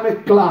me. I am a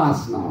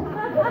class now.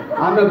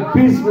 I am a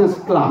business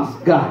class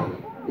guy.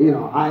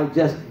 I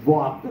just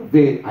walk the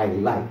way I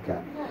like.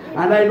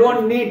 And I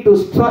don't need to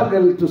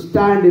struggle to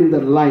stand in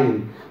the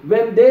line.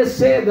 When they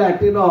say that,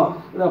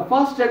 the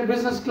first and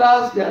business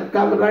class, they are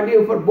coming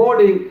ready for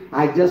boarding,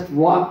 I just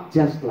walk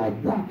just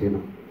like that,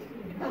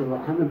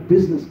 So I'm a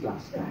business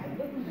class guy.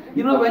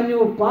 When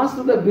you pass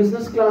through the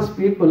business class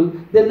people,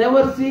 they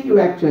never see you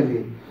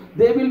actually.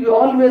 They will be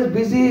always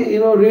busy,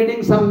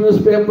 reading some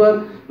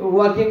newspaper,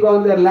 working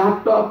on their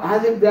laptop,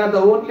 as if they are the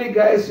only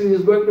guys who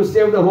is going to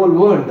save the whole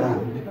world.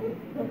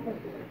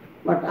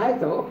 But I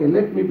thought, okay,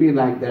 let me be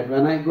like that.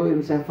 When I go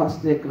inside,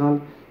 first they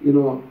call,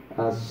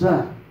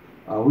 sir,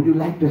 would you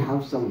like to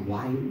have some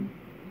wine?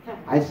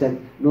 I said,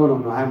 no,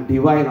 I'm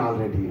divine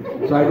already,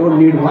 so I don't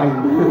need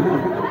wine.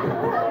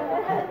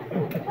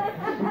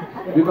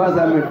 Because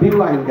I'm a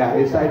divine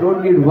guy, so I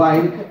don't need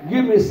wine.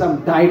 Give me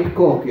some Diet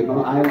Coke,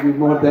 I'll be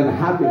more than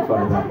happy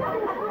for that.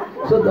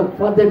 So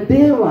for the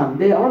day one,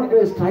 they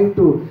always try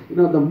to,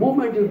 the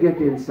moment you get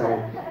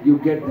inside, you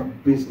get the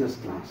business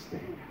class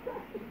thing.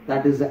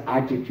 That is the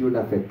attitude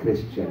of a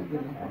Christian,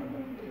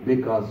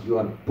 because you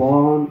are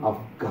born of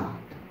God.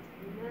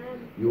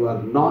 You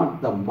are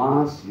not the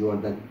mass, you are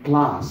the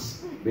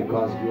class,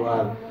 because you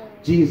are,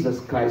 Jesus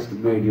Christ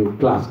made you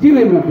class. Give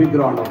him a big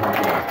round of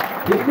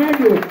applause. He made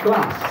you a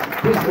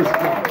class, business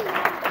class.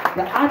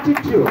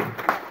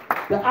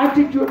 The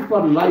attitude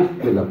for life,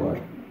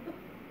 beloved,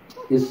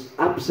 is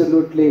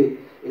absolutely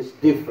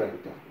different.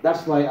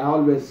 That's why I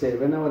always say,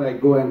 whenever I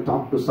go and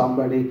talk to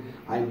somebody,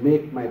 I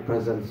make my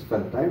presence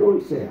felt. I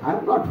don't say,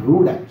 I'm not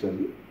rude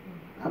actually.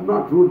 I'm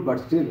not rude, but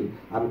still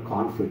I'm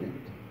confident.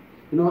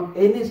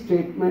 Any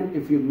statement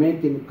if you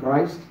make in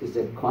Christ is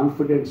a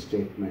confident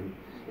statement.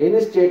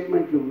 Any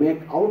statement you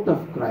make out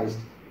of Christ,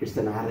 it's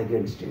an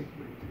arrogant statement.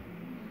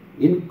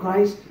 In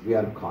Christ, we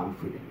are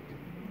confident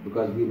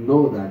because we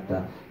know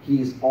that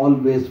He is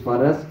always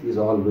for us, He is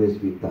always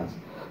with us.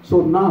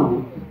 So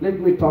now, let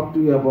me talk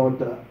to you about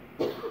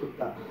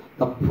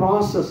the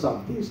process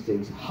of these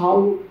things,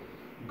 how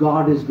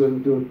God is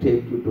going to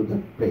take you to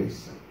that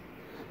place.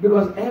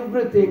 Because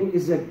everything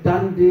is a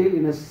done deal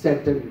in a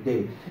certain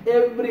day.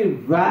 Every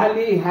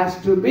valley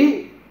has to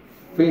be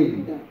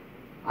filled.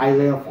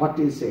 Isaiah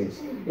 40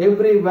 says,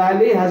 every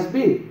valley has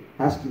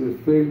to be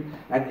filled,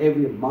 and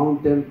every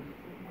mountain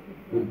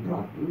will be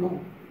brought low.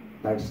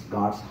 That's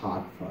God's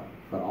heart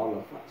for all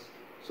of us.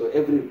 So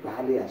every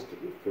valley has to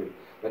be filled.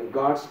 When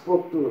God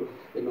spoke to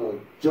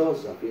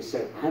Joseph, He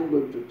said, I'm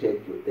going to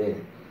take you there.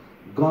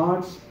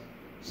 God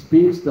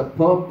speaks the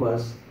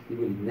purpose. He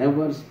will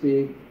never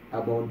speak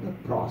about the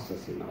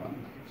process in our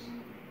lives.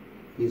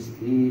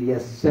 He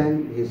has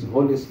sent His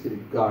Holy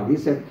Spirit, God. He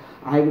said,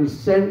 I will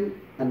send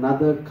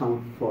another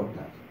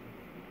comforter.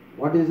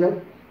 What is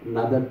that?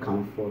 Another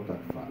comforter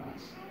for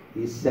us.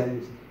 He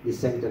sent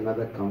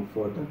another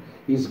comforter.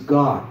 He's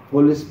God.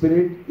 Holy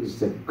Spirit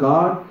is a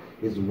God.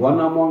 Is one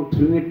among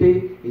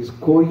Trinity. Is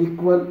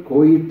co-equal,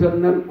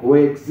 co-eternal,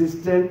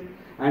 co-existent,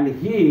 and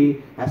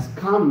He has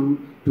come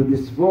to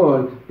this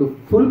world to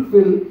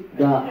fulfill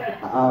the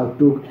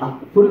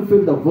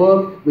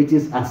work which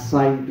is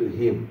assigned to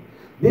Him.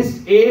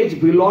 This age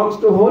belongs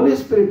to Holy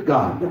Spirit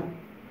God.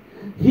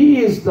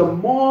 He is the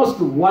most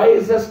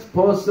wisest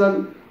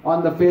person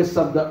on the face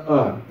of the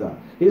earth.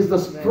 He is the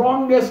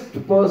strongest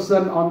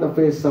person on the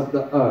face of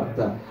the earth.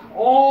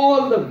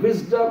 All the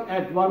wisdom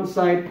at one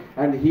side,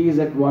 and He is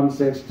at one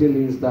side. Still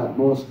He is the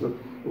most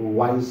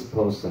wise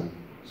person.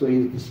 So He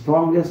is the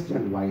strongest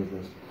and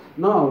wisest.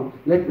 Now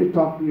let me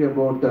talk to you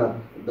about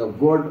the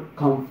word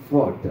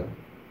comfort.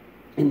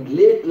 In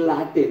late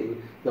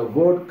Latin, the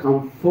word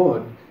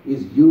comfort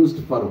is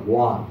used for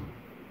war,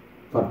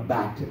 for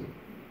battle.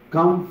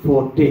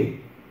 Comforte.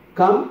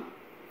 Come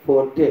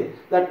forte.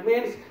 That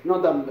means,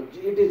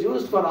 it is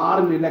used for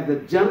army, like the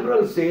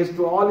general says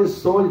to all his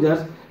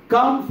soldiers,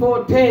 come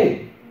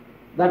forte.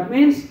 That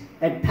means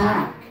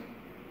attack.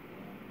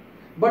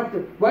 But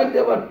while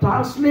they were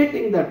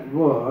translating that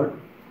word,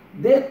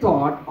 they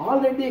thought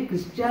already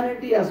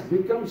Christianity has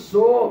become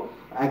so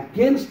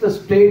against the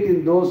state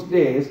in those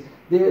days.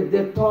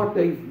 They thought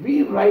if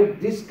we write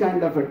this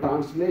kind of a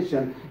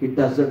translation, it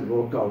doesn't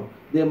work out.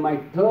 They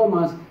might term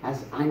us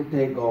as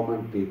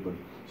anti-government people.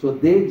 So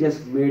they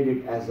just made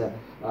it as a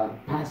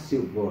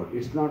passive word.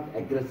 It's not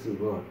aggressive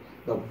word.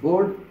 The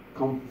word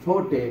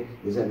comforte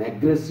is an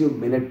aggressive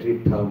military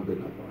term,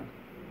 beloved.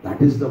 That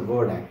is the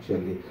word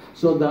actually.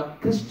 So the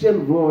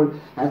Christian world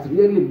has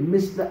really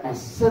missed the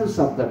essence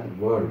of that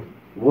word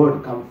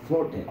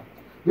comforte.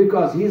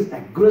 Because he is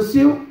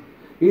aggressive,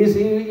 he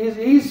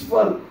is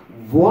for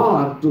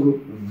war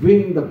to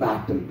win the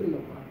battle,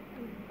 beloved.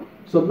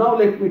 So now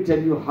let me tell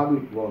you how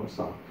it works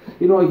out.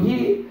 He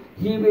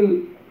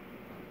will.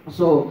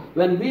 So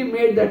when we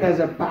made that as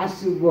a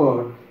passive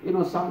word,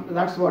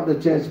 that's what the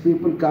church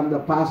people come, the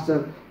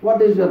pastor,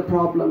 what is your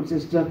problem,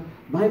 sister?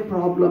 My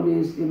problem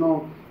is,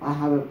 I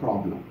have a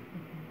problem.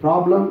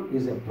 Problem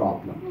is a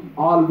problem.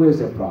 Always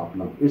a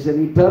problem. It's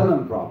an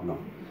eternal problem.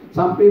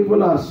 Some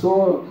people are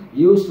so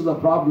used to the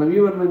problem,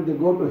 even when they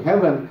go to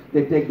heaven,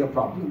 they take the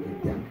problem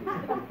with them.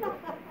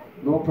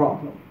 No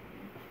problem.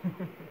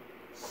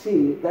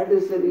 See, that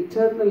is an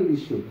eternal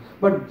issue.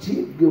 But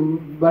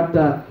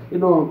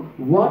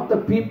what the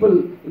people,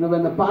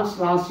 when the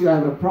pastor asks you, I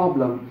have a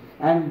problem,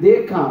 and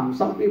they come,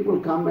 some people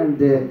come and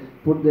they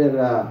put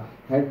their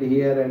head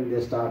here and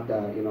they start,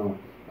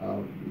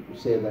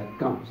 say that,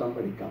 come,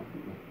 somebody come.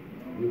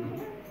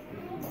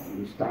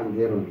 You stand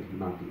there only,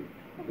 not you,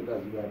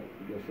 because you have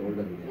your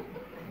shoulder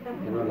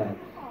there. Like,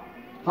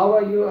 how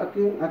are you,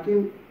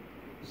 Akim?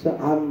 So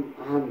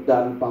I'm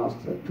done,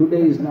 pastor.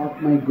 Today is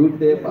not my good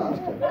day,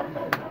 pastor.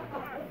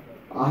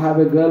 I have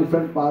a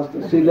girlfriend,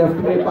 pastor. She left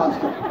me,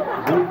 pastor.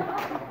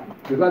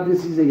 Because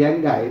this is a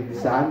young guy,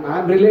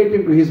 I'm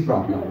relating to his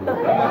problem.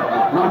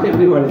 Not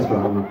everybody's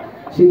problem.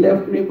 She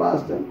left me,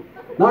 pastor.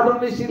 Not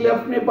only she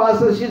left me,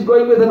 pastor, she's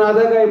going with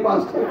another guy,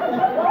 pastor.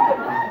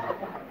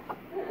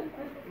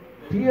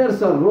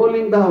 Tears are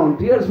rolling down.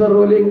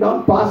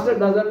 Pastor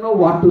doesn't know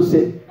what to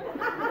say.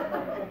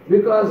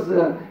 Because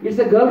it's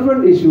a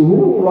girlfriend issue.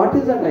 What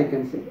is that I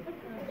can say?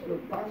 So,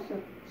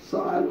 pastor,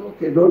 so I'm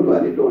okay, don't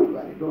worry.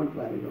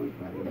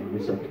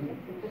 It's okay.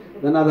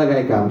 Then another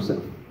guy comes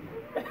in.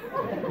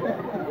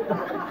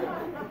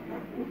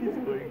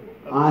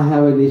 I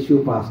have an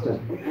issue, pastor.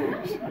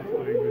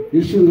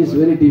 Issue is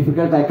very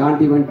difficult, I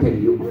can't even tell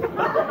you.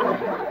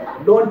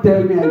 Don't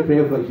tell me, I'll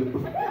pray for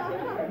you.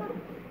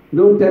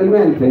 Don't tell me,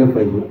 I'll pray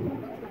for you.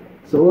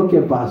 So,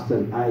 okay, pastor,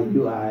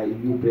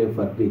 you pray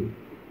for me.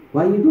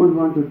 Why you don't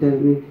want to tell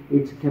me?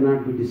 It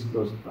cannot be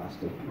disclosed,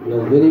 pastor. You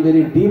have a very,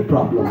 very deep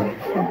problem.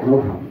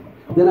 No problem.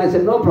 Then I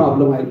said, no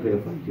problem, I'll pray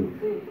for you.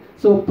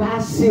 So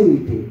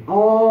passivity.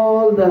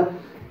 All the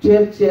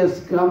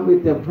churches come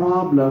with a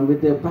problem,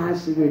 with a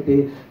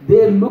passivity.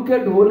 They look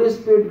at Holy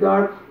Spirit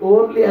God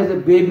only as a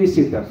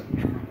babysitter.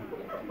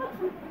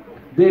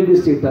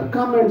 Babysitter.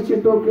 Come and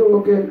sit,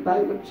 okay,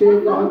 time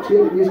change, all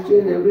change, this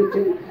change,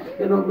 everything.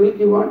 Milk,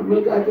 you want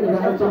milk, I can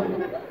have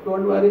something.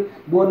 Don't worry.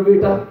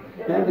 Bonvita,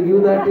 and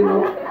give that,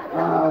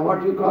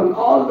 what you call,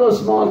 all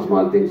those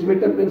small things,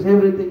 vitamins,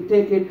 everything,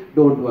 take it.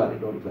 Don't worry.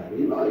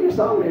 It's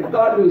all right.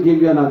 God will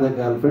give you another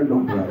girlfriend,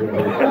 don't worry.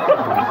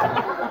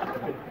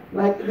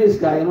 Like this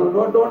guy,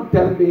 don't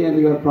tell me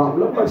any your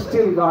problem, but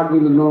still God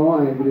will know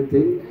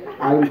everything.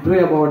 I will pray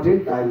about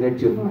it, I'll let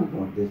you know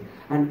about this.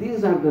 And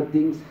these are the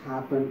things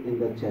happen in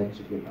the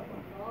church, beloved.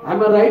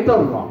 Am I right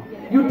or wrong?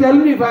 You tell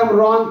me if I'm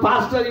wrong,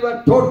 pastor, you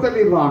are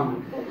totally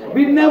wrong.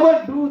 We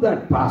never do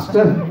that,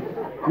 pastor.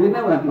 We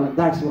never know.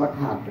 That's what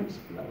happens,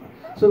 beloved.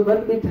 So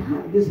when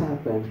this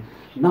happens,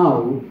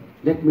 now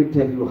let me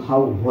tell you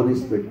how Holy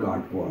Spirit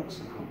God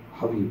works.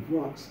 How He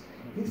works.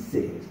 He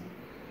says,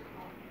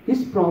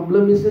 His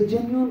problem is a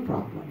genuine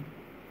problem.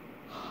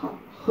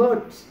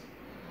 Hurts.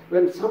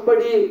 When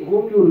somebody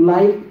whom you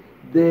like,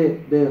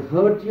 they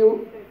hurt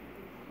you,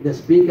 they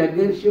speak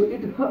against you,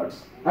 it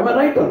hurts. Am I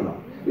right or not?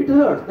 It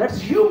hurts. That's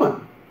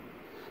human.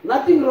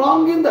 Nothing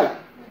wrong in that.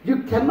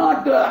 You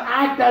cannot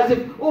act as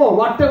if,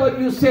 whatever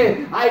you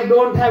say, I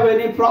don't have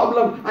any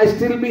problem, I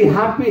still be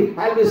happy,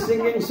 I'll be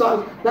singing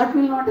songs. That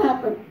will not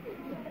happen.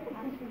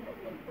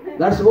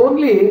 That's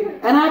only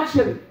an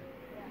action.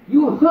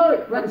 You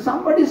hurt. When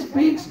somebody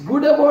speaks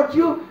good about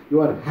you,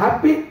 you are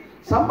happy.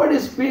 Somebody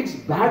speaks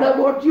bad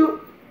about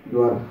you,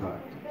 you are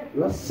hurt.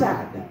 You are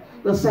sad.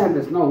 The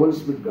sadness. Now Holy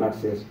Spirit God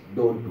says,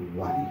 don't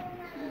worry.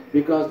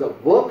 Because the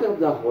work of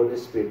the Holy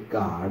Spirit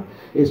God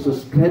is to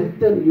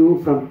strengthen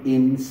you from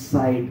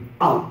inside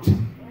out.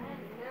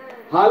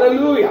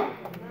 Hallelujah.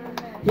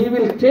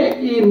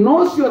 He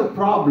knows your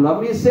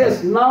problem. He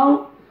says,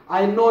 now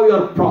I know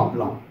your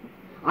problem.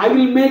 I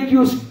will make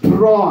you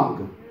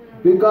strong.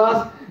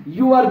 Because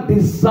you are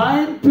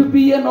designed to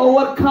be an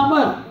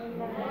overcomer.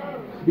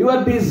 You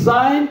are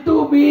designed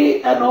to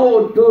be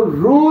to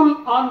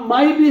rule on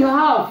my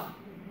behalf.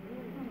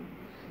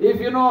 If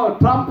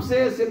Trump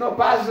says,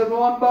 Pastor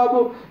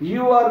Mohanbabu,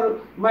 you are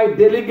my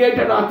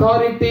delegated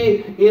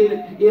authority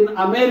in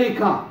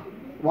America.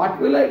 What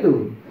will I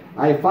do?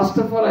 First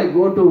of all, I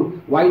go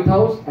to White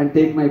House and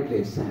take my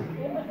place.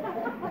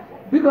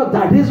 Because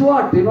that is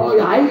what,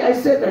 I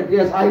said that,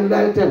 yes, I'll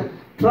tell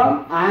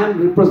Trump, I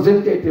am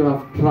representative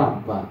of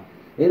Trump.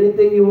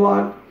 Anything you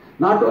want,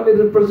 not only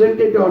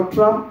representative of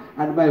Trump,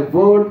 and my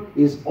word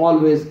is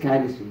always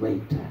carries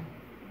weight.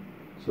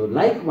 So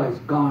likewise,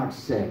 God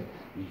said,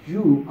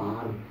 you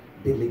are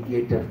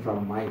delegated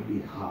from my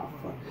behalf.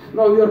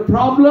 Now your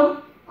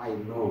problem, I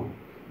know,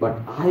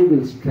 but I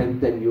will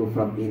strengthen you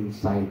from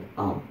inside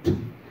out.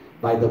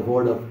 By the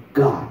word of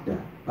God,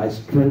 by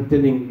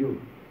strengthening you,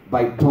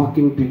 by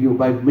talking to you,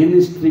 by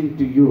ministering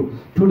to you.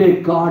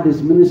 Today God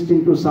is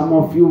ministering to some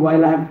of you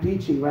while I am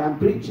teaching, while I am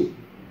preaching.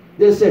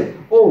 They said,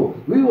 oh,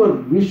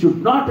 we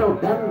should not have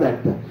done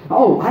that.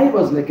 Oh, I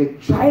was like a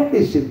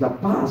childish in the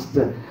past.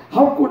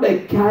 How could I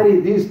carry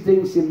these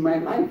things in my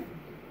life?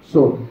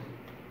 So,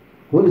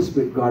 Holy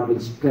Spirit, God will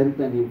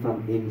strengthen him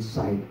from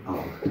inside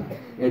out.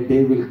 A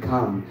day will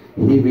come,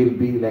 he will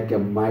be like a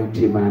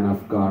mighty man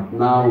of God.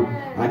 Now,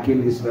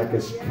 Achilles is like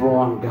a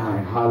strong guy.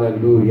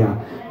 Hallelujah.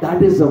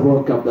 That is the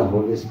work of the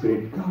Holy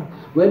Spirit, God.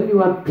 When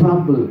you are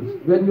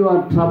troubled, when you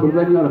are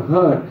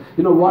hurt,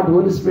 you know what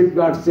Holy Spirit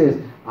God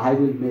says? I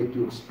will make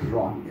you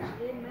strong.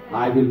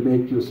 I will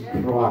make you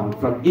strong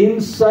from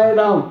inside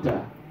out.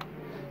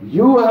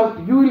 You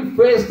will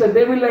face the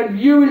devil and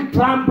you will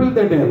trample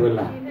the devil.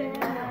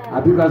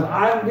 Because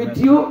I am with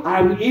you, I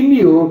am in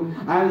you,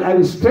 and I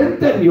will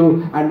strengthen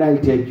you, and I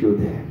will take you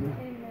there.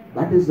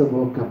 That is the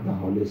work of the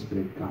Holy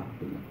Spirit, God.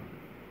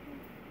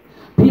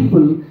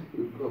 People,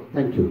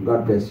 thank you,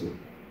 God bless you.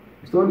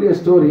 It's only a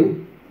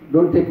story,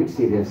 don't take it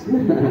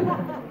seriously.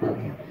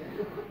 Okay.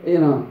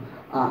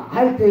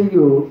 I'll tell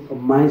you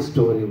my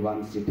story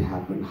once it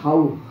happened.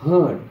 How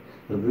hurt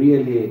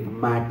really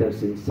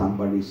matters in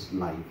somebody's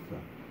life.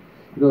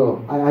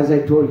 As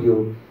I told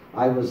you,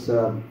 I used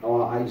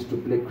to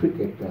play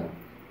cricket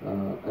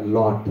a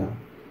lot.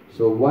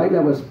 So while I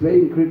was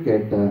playing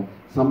cricket,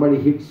 somebody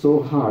hit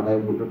so hard I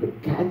wanted to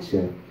catch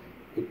it.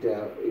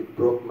 It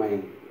broke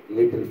my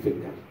little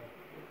finger.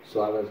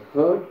 So I was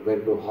hurt,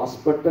 went to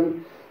hospital,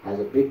 has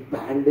a big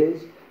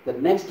bandage. The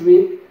next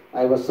week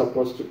I was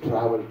supposed to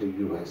travel to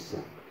US.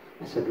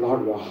 I said,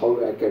 Lord,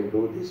 how I can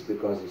do this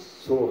because it's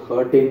so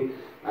hurting,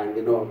 and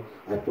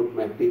I put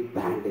my big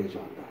bandage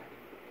on that.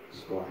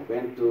 So I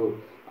went to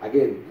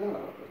again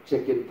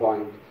check-in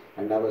point,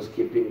 and I was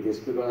keeping this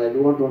because I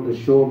don't want to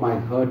show my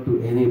hurt to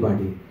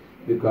anybody,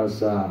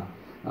 because I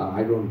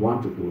don't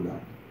want to do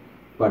that.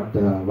 But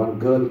one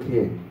girl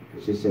came,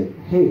 she said,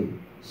 hey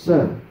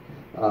sir,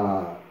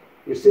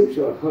 it seems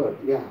you're hurt.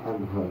 Yeah,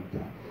 I'm hurt.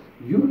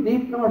 You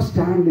need not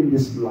stand in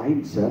this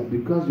line, sir,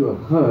 because you're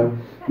hurt.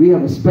 We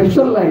have a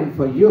special line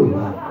for you.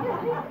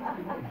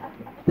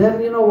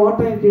 Then what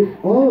I did?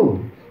 Oh,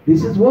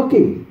 this is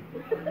working.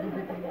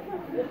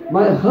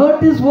 My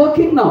hurt is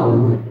working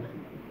now.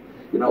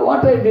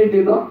 What I did,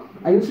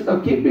 instead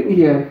of keeping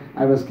here,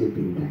 I was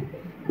keeping there.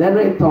 Then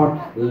I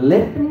thought,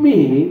 let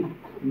me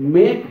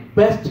make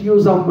best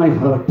use of my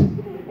hurt.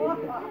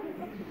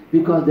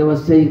 Because they were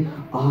saying,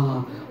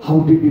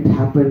 how did it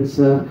happen,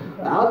 sir?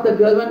 All the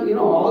girls,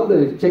 all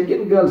the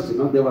check-in girls,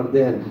 they were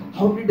there.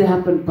 How did it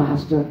happen,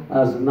 pastor?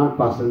 Not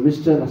pastor,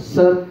 Mr.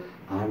 Sir.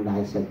 And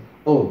I said,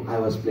 oh, I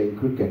was playing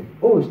cricket.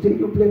 Oh, still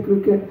you play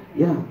cricket?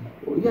 Yeah.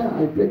 Oh, yeah,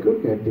 I play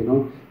cricket,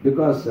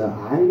 because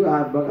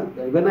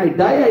when I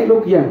die, I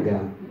look young.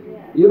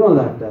 You know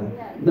that.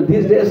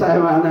 These days,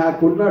 I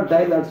could not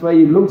die. That's why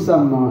you look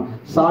some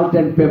salt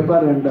and pepper,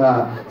 and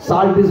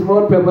salt is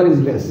more, pepper is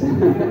less.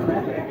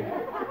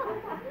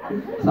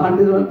 Salt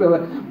is more,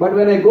 pepper. But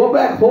when I go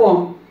back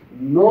home,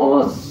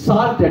 no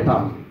salt at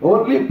all,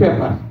 only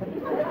pepper.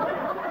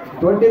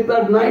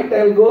 23rd night,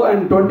 I'll go,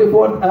 and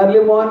 24th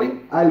early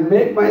morning, I'll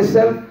make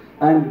myself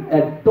and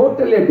a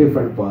totally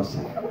different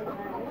person.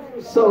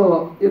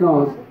 So,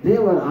 they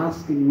were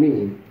asking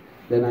me.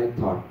 Then I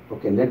thought,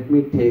 okay, let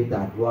me take the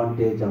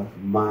advantage of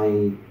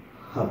my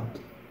hurt.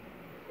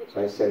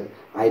 So I said,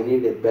 I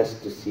need a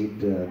best seat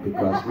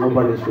because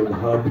nobody should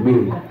hurt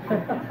me.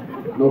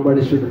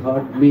 Nobody should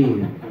hurt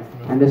me.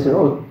 And they said,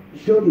 oh,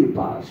 surely,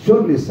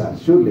 surely, sir,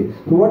 surely.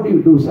 So what do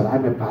you do, sir?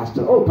 I'm a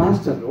pastor. Oh,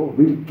 pastor,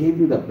 we'll give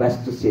you the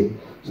best seat.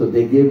 So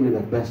they gave me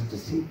the best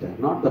seat.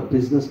 Not the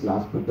business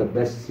class, but the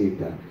best seat.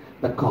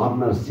 The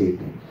corner seat.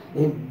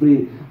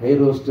 Every air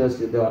hostess,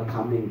 they were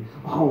coming.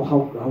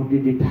 How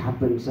did it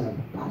happen, sir?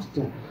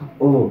 Pastor.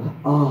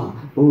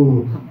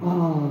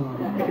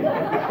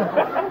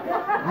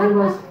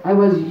 I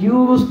was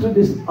used to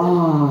this. It's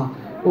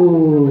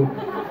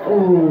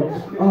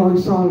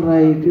all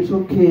right. It's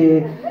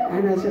okay.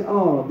 And I said,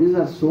 these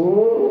are so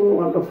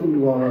wonderful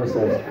words.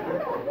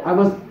 I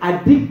was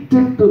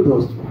addicted to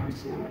those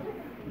words.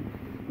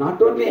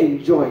 Not only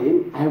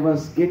enjoying, I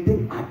was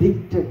getting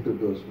addicted to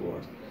those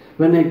words.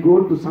 When I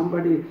go to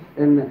somebody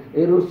and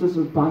air hostess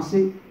was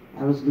passing,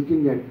 I was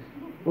looking at,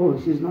 oh,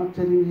 she's not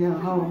telling here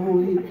how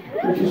holy.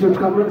 She should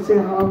come and say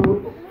how.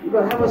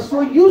 But I was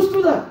so used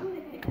to that.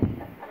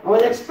 I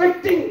was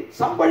expecting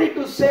somebody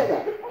to say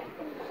that.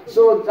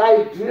 So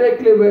I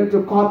directly went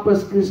to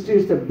Corpus Christi.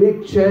 It's a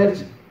big church.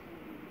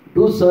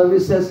 2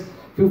 services,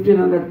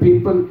 1,500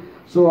 people.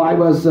 So I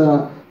was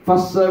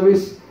first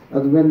service.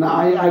 When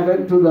I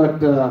went to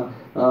that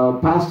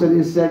pastor,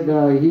 he said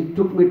he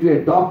took me to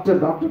a doctor.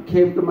 Doctor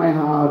came to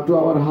to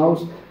our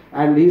house,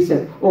 and he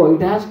said, "Oh,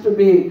 it has to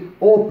be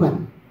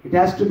open. It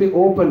has to be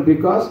open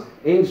because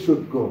air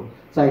should go."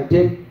 So I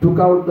took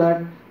out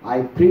that.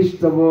 I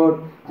preached the word,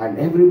 and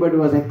everybody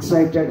was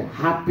excited,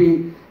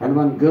 happy. And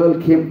one girl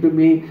came to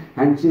me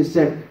and she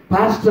said,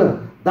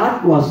 "Pastor,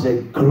 that was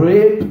a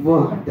great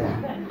word."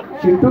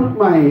 She took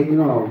my,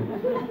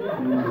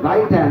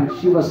 right hand.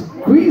 She was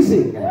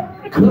squeezing.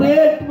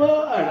 Great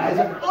word. I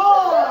said, "Oh,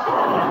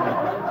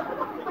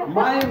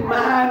 my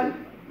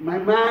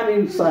man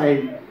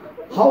inside.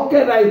 How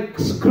can I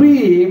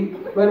scream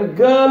when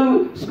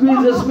girl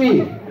squeezes me?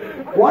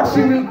 What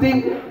she will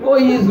think? Oh,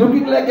 he is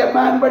looking like a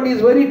man, but he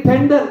is very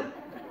tender.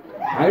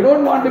 I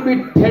don't want to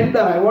be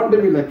tender. I want to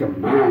be like a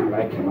man,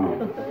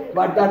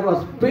 But that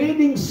was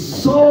paining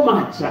so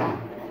much.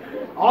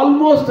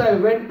 Almost I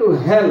went to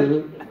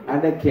hell,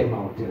 and I came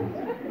out.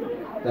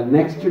 The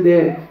next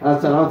day,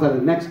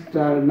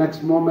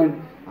 next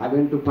moment, I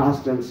went to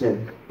pastor and said,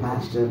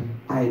 "Pastor,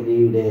 I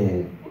need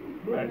a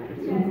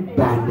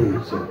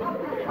bandage.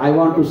 I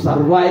want to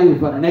survive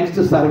for next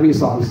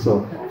service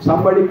also.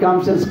 Somebody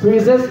comes and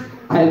squeezes,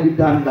 I'll be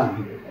done."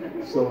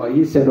 So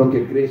he said,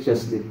 "Okay,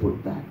 graciously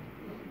put that."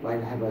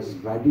 While I was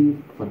ready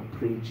for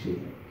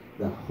preaching,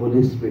 the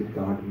Holy Spirit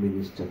God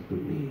ministered to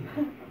me.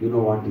 You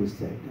know what he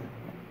said?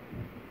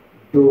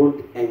 Don't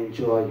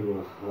enjoy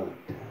your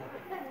hurt.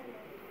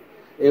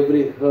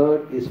 Every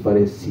hurt is for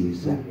a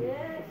season.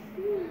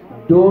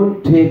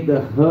 Don't take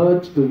the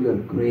hurt to your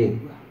grave.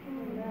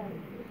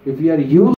 If you are used